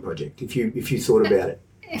Anti-Stigma Project, if you thought about it?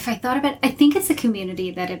 If I thought about it, I think it's the community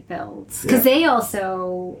that it builds, because they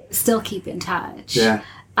also still keep in touch. Yeah.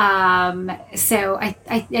 So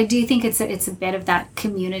I do think it's a bit of that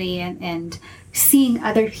community and seeing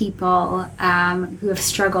other people who have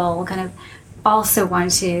struggled kind of also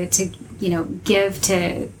want to give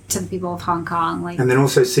to the people of Hong Kong, like, And then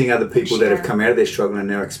also seeing other people that have share. come out of their struggle and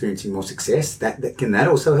now experiencing more success. That can that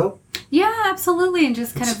also help? Yeah, absolutely. And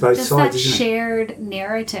just kind It's of both just sides, that isn't it? shared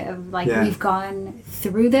narrative, like Yeah. we've gone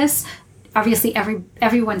through this. Obviously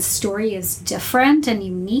everyone's story is different and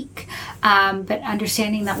unique, but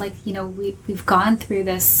understanding that, like, we've gone through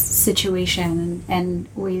this situation and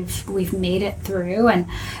we've made it through,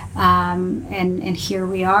 and here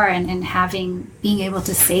we are, and being able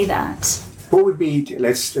to say that. What would be,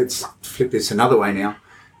 let's flip this another way now.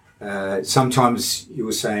 Sometimes you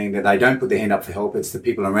were saying that they don't put their hand up for help. It's the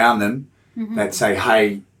people around them that say,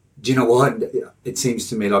 hey, do you know what? It seems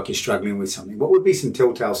to me like you're struggling with something. What would be some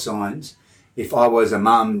telltale signs if I was a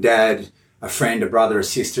mum, dad, a friend, a brother, a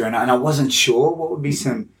sister, and I wasn't sure? What would be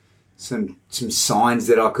some signs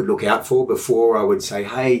that I could look out for before I would say,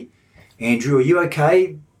 hey, Andrew, are you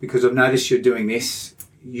okay? Because I've noticed you're doing this.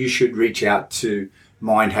 You should reach out to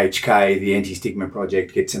Mind HK, the Anti-Stigma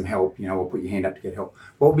Project, get some help, or put your hand up to get help.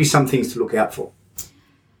 What would be some things to look out for?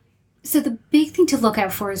 So the big thing to look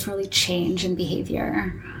out for is really change in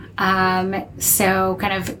behavior. So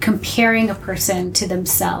kind of comparing a person to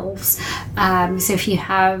themselves. So if you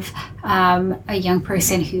have a young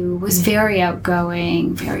person who was very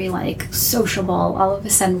outgoing, very like sociable, all of a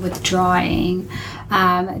sudden withdrawing,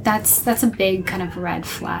 that's a big kind of red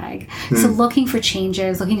flag. So looking for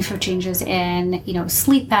changes in,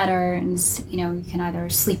 sleep patterns. You can either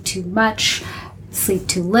sleep too much, sleep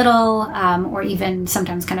too little, or even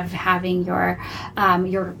sometimes kind of having your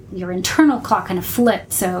internal clock kind of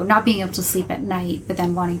flip. So not being able to sleep at night, but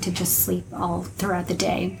then wanting to just sleep all throughout the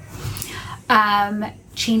day.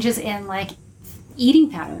 Changes in like eating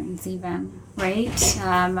patterns even, right?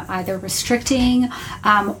 Either restricting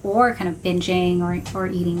or kind of binging or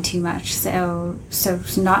eating too much. So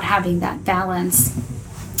not having that balance.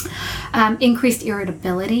 Increased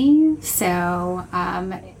irritability. So,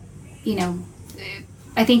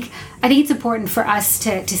 I think it's important for us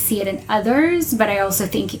to see it in others, but I also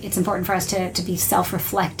think it's important for us to be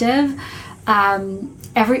self-reflective.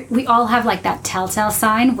 We all have like that telltale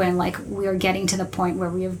sign when like we're getting to the point where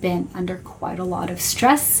we have been under quite a lot of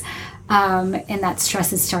stress, and that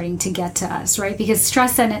stress is starting to get to us, right? Because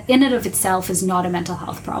stress in and of itself is not a mental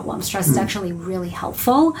health problem. Stress is actually really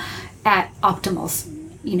helpful at optimal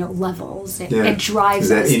levels. It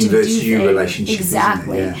drives us to do things. Relationship,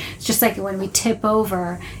 exactly. Yeah. It's just like when we tip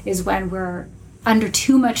over is when we're under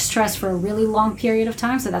too much stress for a really long period of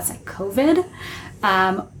time. So that's like COVID.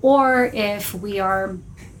 Or if we are,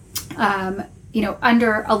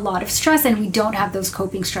 under a lot of stress and we don't have those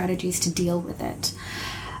coping strategies to deal with it.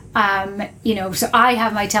 So I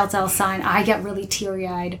have my telltale sign. I get really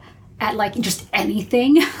teary-eyed at like just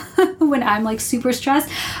anything when I'm like super stressed.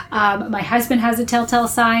 My husband has a telltale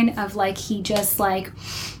sign of like he just like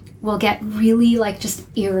will get really like just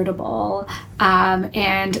irritable,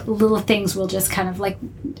 and little things will just kind of like,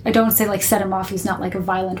 I don't say like set him off. He's not like a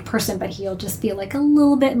violent person, but he'll just be like a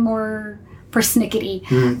little bit more persnickety.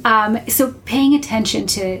 So paying attention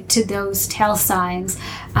to those tell signs,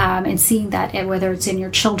 and seeing that whether it's in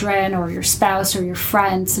your children or your spouse or your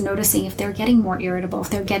friends, so noticing if they're getting more irritable,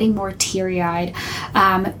 if they're getting more teary-eyed,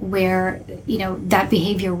 where that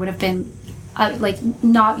behavior would have been like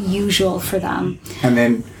not usual for them. And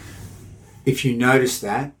then if you notice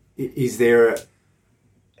that, is there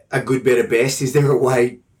a good, better, best? Is there a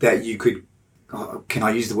way that you could, can I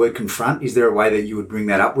use the word confront? Is there a way that you would bring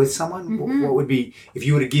that up with someone? What would be, if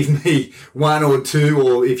you were to give me one or two,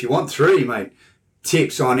 or if you want three, mate,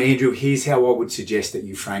 tips on, Andrew, here's how I would suggest that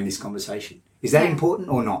you frame this conversation. Is that important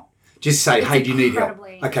or not? Just say, hey, do you need help?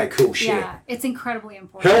 Okay, cool, share. Yeah, it's incredibly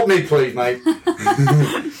important. Help me, please, mate.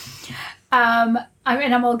 And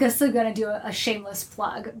I'm also going to do a shameless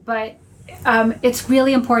plug, but it's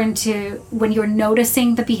really important to, when you're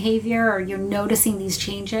noticing the behavior or you're noticing these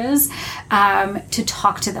changes, to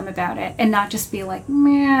talk to them about it and not just be like,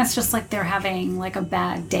 meh, it's just like they're having like a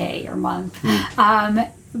bad day or month.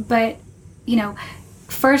 But,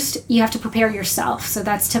 first you have to prepare yourself. So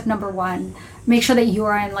that's tip number one. Make sure that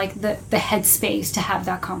you're in like the headspace to have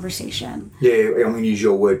that conversation. Yeah, I'm going to use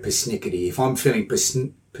your word persnickety. If I'm feeling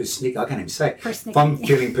persnickety, I can't even say it. If I'm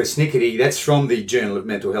feeling persnickety, that's from the Journal of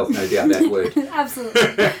Mental Health, no doubt that word. Absolutely.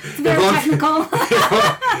 It's very technical.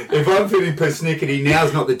 If I'm feeling persnickety,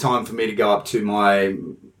 now's not the time for me to go up to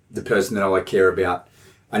the person that I care about.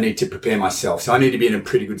 I need to prepare myself. So I need to be in a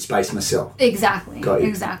pretty good space myself. Exactly.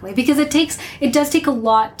 Exactly. Because it does take a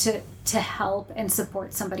lot to help and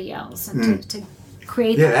support somebody else and to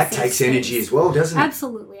create that takes space. Energy as well, doesn't it?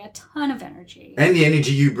 Absolutely. A ton of energy. And the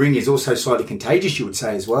energy you bring is also slightly contagious, you would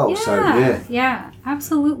say, as well. Yeah,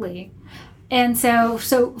 absolutely. And so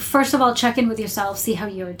first of all, check in with yourself, see how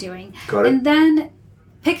you're doing. Got it. And then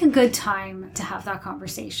pick a good time to have that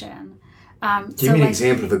conversation. Give me an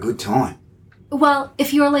example of a good time. Well,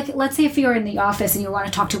 if you're like, let's say if you're in the office and you want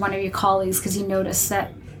to talk to one of your colleagues because you notice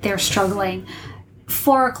that they're struggling,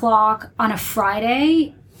 4:00 on a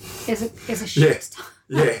Friday is a shit time.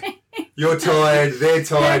 Yeah. You're tired, they're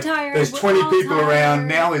tired. There's 20 people around.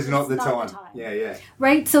 Now is not the time. Yeah.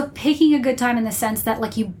 Right? So picking a good time in the sense that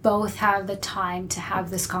like you both have the time to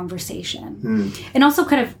have this conversation. And also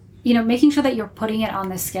kind of, making sure that you're putting it on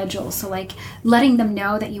the schedule. So like letting them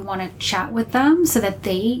know that you want to chat with them so that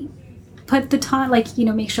they put the time,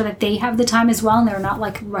 make sure that they have the time as well and they're not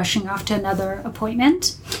like rushing off to another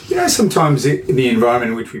appointment. Sometimes the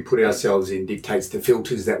environment in which we put ourselves in dictates the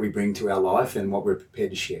filters that we bring to our life and what we're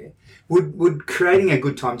prepared to share. Would creating a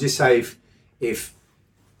good time, just say if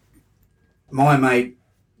my mate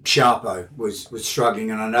Sharpo was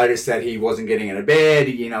struggling and I noticed that he wasn't getting out of bed,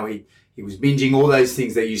 he was binging, all those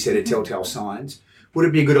things that you said are telltale signs. would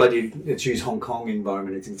it be a good idea, let's use Hong Kong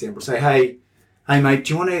environment as an example, say, hey mate,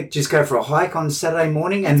 do you want to just go for a hike on Saturday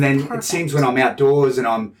morning? And then It seems when I'm outdoors and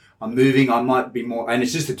I'm moving, I might be more, and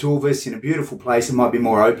it's just the two of us in a beautiful place, it might be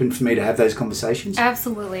more open for me to have those conversations.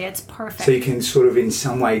 Absolutely, it's perfect. So you can sort of in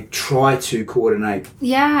some way try to coordinate.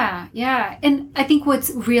 Yeah. And I think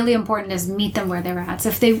what's really important is meet them where they're at. So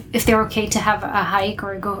if they're okay to have a hike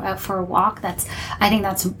or go out for a walk, I think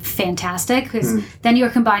that's fantastic, because then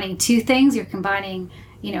you're combining two things. You're combining,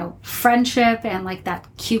 friendship and like that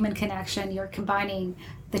human connection. You're combining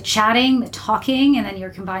the chatting, the talking, and then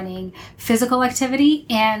you're combining physical activity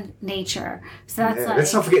and nature. So that's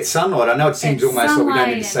let's not forget sunlight. I know it seems almost like we don't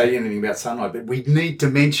need to say anything about sunlight, but we need to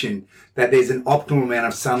mention that there's an optimal amount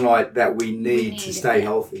of sunlight that we need to stay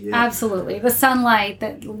healthy. Yeah. Absolutely. The sunlight,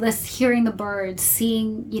 hearing the birds,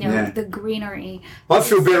 seeing, the greenery. I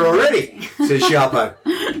feel better already, says Sharpo.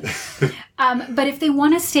 But if they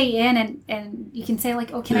want to stay in and you can say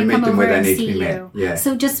like, oh, can I come over and see you? Yeah.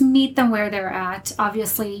 So just meet them where they're at.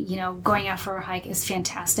 Obviously, going out for a hike is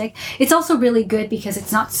fantastic. It's also really good because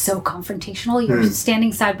it's not so confrontational. You're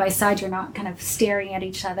standing side by side. You're not kind of staring at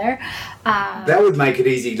each other. That would make it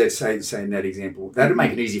easy, let's say in that example. That would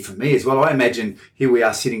make it easy for me as well. I imagine here we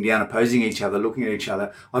are sitting down opposing each other, looking at each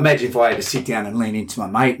other. I imagine if I had to sit down and lean into my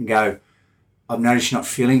mate and go, I've noticed you're not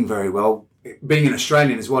feeling very well. Being an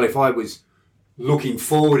Australian as well, if I was looking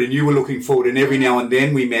forward and you were looking forward and every now and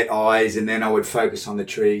then we met eyes and then I would focus on the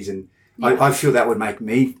trees and I feel that would make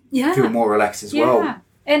me feel more relaxed as well.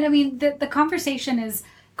 And I mean, the conversation is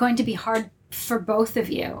going to be hard for both of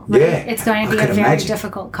you. Right? Yeah. It's going to be a very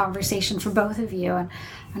difficult conversation for both of you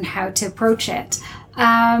and how to approach it.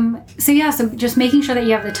 So just making sure that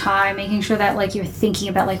you have the time, making sure that like you're thinking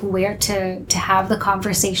about like where to have the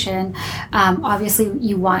conversation. Obviously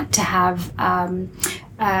you want to have,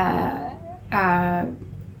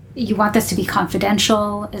 you want this to be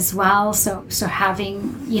confidential as well. So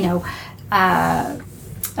having,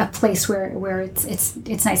 a place where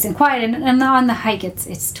it's nice and quiet, and on the hike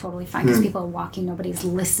it's totally fine because people are walking, nobody's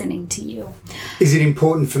listening to you. Is it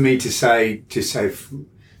important for me to say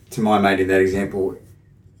to my mate in that example,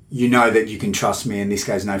 that you can trust me and this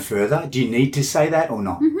goes no further? Do you need to say that or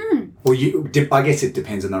not? Or I guess it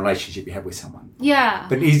depends on the relationship you have with someone. Yeah.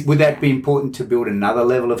 But would that be important to build another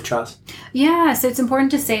level of trust? Yeah. So it's important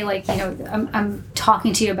to say, like, I'm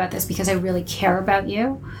talking to you about this because I really care about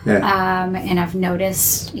you. Yeah. And I've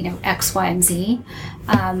noticed, X, Y, and Z.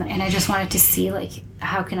 And I just wanted to see, like,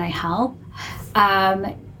 how can I help?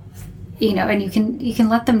 And you can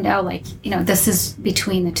let them know, like, this is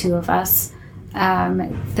between the two of us.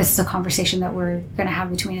 This is a conversation that we're going to have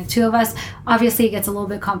between the two of us. Obviously, it gets a little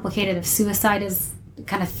bit complicated if suicide is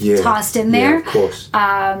kind of tossed in there. Yeah, of course.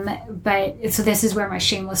 But so this is where my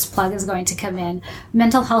shameless plug is going to come in.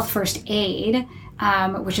 Mental health first aid,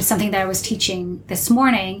 which is something that I was teaching this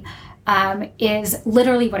morning, is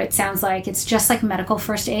literally what it sounds like. It's just like medical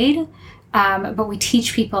first aid. But we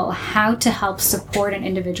teach people how to help support an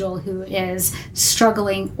individual who is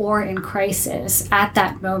struggling or in crisis at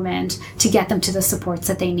that moment to get them to the supports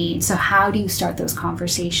that they need. So how do you start those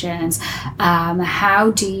conversations?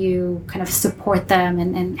 How do you kind of support them?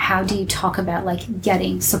 And how do you talk about like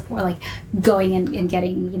getting support, like going and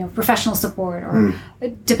getting, professional support or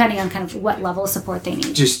depending on kind of what level of support they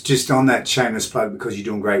need. Just on that shameless plug, because you're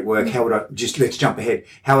doing great work, how would let's jump ahead.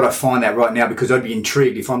 How would I find that right now? Because I'd be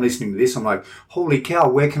intrigued if I'm listening to this. I'm like, holy cow,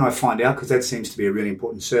 where can I find out? Because that seems to be a really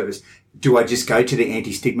important service. Do I just go to the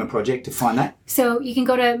Anti-Stigma Project to find that? So you can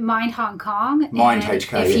go to Mind Hong Kong. Mind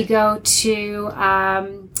HK. If you go to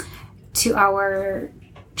our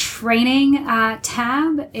training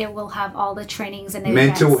tab, it will have all the trainings and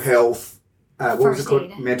mental events. Health. What was it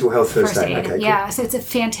called? Mental health first aid. Okay, yeah, cool. So it's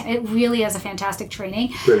it really is a fantastic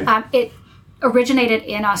training. Brilliant. It originated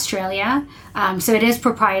in Australia, so it is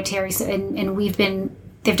proprietary. So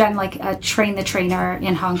they've done like a train the trainer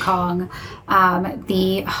in Hong Kong.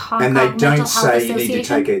 The Hong Kong and they don't Mental say Health you need to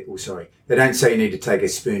take they don't say you need to take a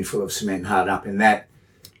spoonful of cement hard up in that.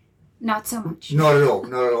 Not so much. Not at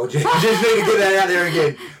all. Just need to get that out there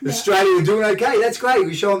again. Yeah. Australia, we're doing okay. That's great.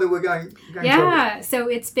 We're showing that we're going yeah, so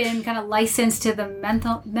it's been kind of licensed to the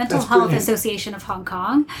Mental Health brilliant. Association of Hong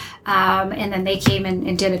Kong. And then they came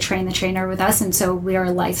and did a train the trainer with us. And so we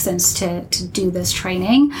are licensed to do this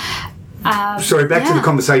training. Sorry, back to the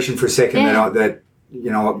conversation for a second. Yeah.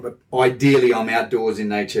 Ideally I'm outdoors in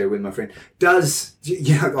nature with my friend.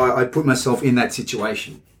 I put myself in that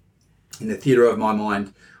situation, in the theatre of my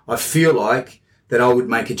mind. I feel like that I would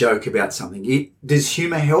make a joke about something. Does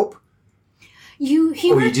humour help?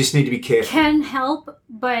 Humor or you just need to be careful? can help,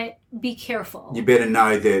 but be careful. You better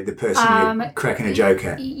know the person you're cracking a joke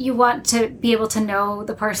at. You want to be able to know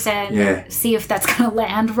the person, Yeah. see if that's going to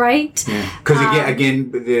land right. Because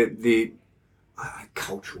again, the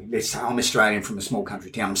culturally, let's say I'm Australian from a small country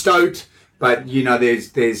town. I'm stoked, but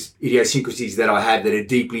there's idiosyncrasies that I have that are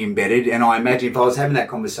deeply embedded. And I imagine if I was having that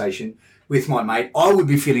conversation with my mate, I would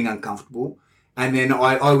be feeling uncomfortable. And then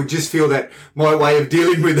I would just feel that my way of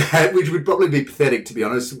dealing with that, which would probably be pathetic, to be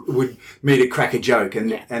honest, would me to crack a joke.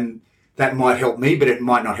 And that might help me, but it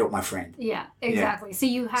might not help my friend. Yeah, exactly. Yeah. So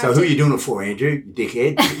you have who are you doing it for, Andrew? You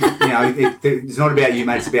dickhead. It's not about you,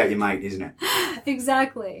 mate. It's about your mate, isn't it?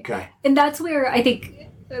 Exactly. Okay. And that's where I think,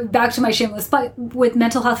 back to my shameless plug, with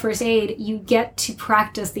Mental Health First Aid, you get to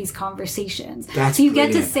practice these conversations. That's so you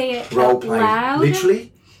brilliant. get to say it Role out play. loud.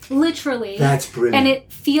 Literally. That's brilliant. And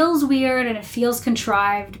it feels weird and it feels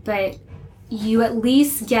contrived, but you at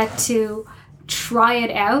least get to try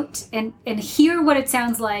it out and hear what it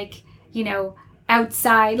sounds like,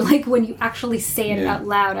 outside, like when you actually say it out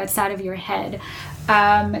loud outside of your head.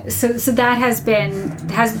 So that has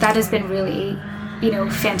been really,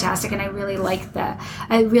 fantastic, and I really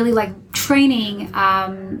like training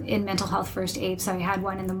in mental health first aid. So I had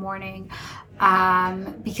one in the morning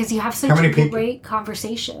because you have such great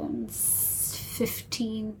conversations.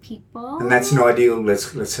 15 people. And that's an ideal,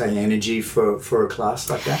 let's say, energy for a class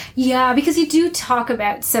like that? Yeah, because you do talk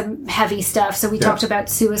about some heavy stuff. So we talked about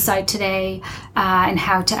suicide today and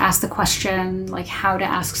how to ask the question, like how to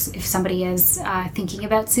ask if somebody is thinking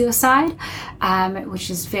about suicide, which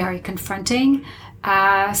is very confronting.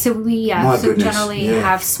 So we generally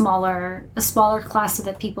have a smaller class so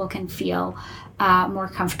that people can feel more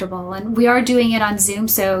comfortable. And we are doing it on Zoom,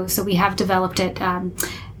 so we have developed it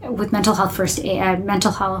with Mental Health First Aid,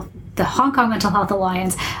 the Hong Kong Mental Health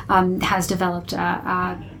Alliance has developed.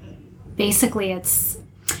 Basically, it's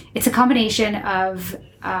a combination of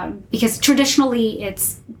because traditionally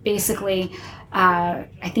it's basically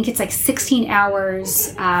I think it's like 16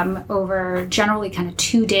 hours over generally kind of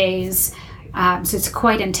 2 days, so it's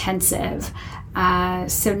quite intensive.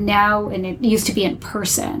 So now, and it used to be in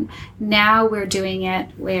person. Now we're doing it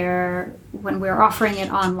where when we're offering it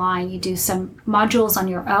online, you do some modules on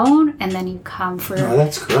your own, and then you come for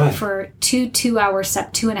that's great. For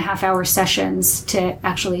 2.5 hour sessions to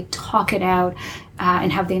actually talk it out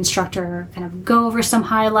and have the instructor kind of go over some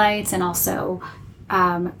highlights and also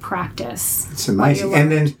practice. It's amazing. And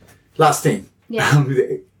then last thing,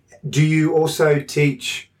 do you also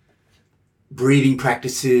teach breathing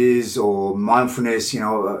practices or mindfulness?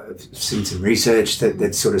 I've seen some research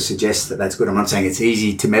that sort of suggests that that's good. I'm not saying it's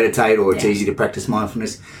easy to meditate or it's easy to practice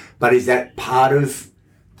mindfulness, but is that part of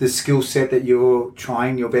the skill set that you're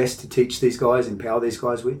trying your best to teach these guys, empower these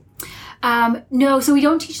guys with? No, so we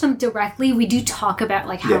don't teach them directly. We do talk about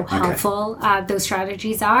like how helpful those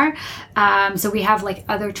strategies are. So we have like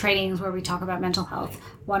other trainings where we talk about mental health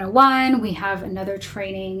 101. We have another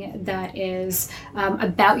training that is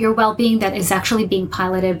about your well-being that is actually being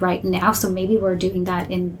piloted right now. So maybe we're doing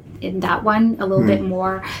that in that one a little bit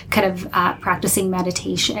more, kind of practicing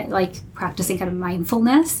meditation, like practicing kind of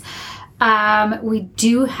mindfulness. We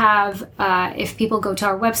do have, if people go to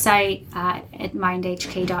our website at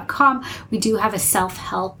mindhk.com, we do have a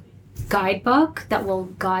self-help guidebook that will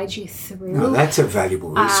guide you through. Oh, that's a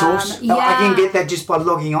valuable resource. I can get that just by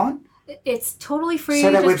logging on? It's totally free.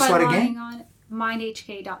 Say that just website by logging again? on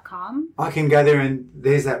mindhk.com. I can go there and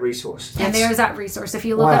there's that resource. And there's that resource. If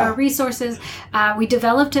you look at our resources, we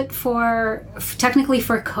developed it technically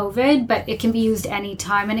for COVID, but it can be used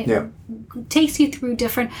anytime. And it takes you through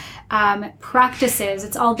different practices.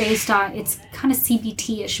 It's all based on, it's kind of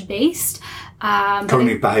CBT-ish based.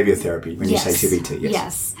 Cognitive behavior therapy, when you say CBT, yes.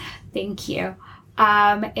 Yes, thank you.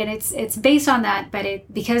 And it's based on that,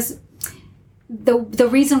 but because the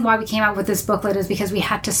reason why we came out with this booklet is because we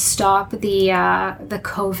had to stop the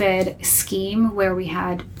COVID scheme where we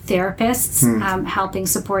had therapists helping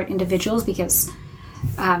support individuals because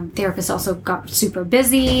therapists also got super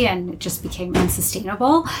busy and it just became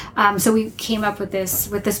unsustainable. So we came up with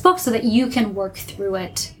this book so that you can work through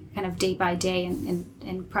it kind of day by day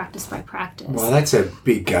and practice by practice. Well, that's a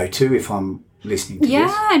big go-to if I'm listening to this.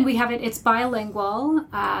 Yeah, and we have it. It's bilingual.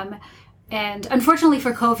 And unfortunately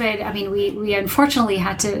for COVID, I mean, we unfortunately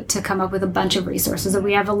had to come up with a bunch of resources. And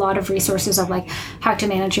we have a lot of resources of like how to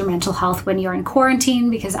manage your mental health when you're in quarantine,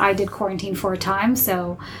 because I did quarantine for a time.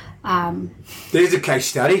 So there's a case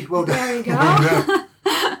study. Well done. There you go.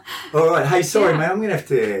 All right. Hey, sorry, man. I'm going to have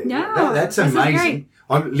to... No, that's amazing.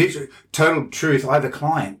 I'm literally, total truth, I have a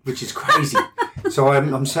client, which is crazy. So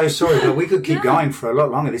I'm so sorry, but we could keep going for a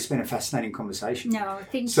lot longer. This has been a fascinating conversation. No,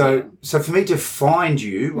 thank So you. for me to find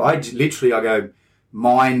you, I go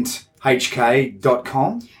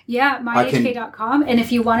mindhk.com. Yeah, myhk.com. And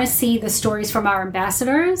if you want to see the stories from our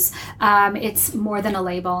ambassadors, it's More Than a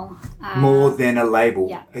Label. More Than a Label.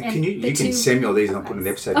 Yeah. Can you can send me all these and I'll put in the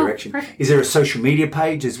episode direction. Perfect. Is there a social media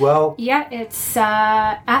page as well? Yeah, it's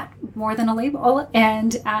at More Than a Label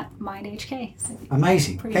and at MindHK. So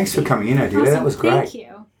Amazing. Thanks for easy. coming in, Odile. Awesome. That was great. Thank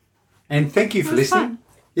you. And thank you for It was listening. fun.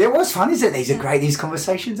 Yeah, it was fun, isn't it? These are great, these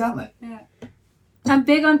conversations, aren't they? Yeah. I'm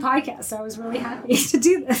big on podcasts, so I was really happy to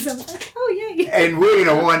do this. I was like, oh, yay. And we're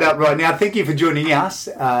going to wind up right now. Thank you for joining us.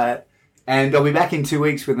 And I'll be back in 2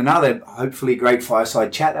 weeks with another, hopefully, great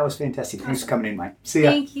fireside chat. That was fantastic. Thanks for coming in, mate. See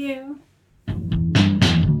ya. Thank you.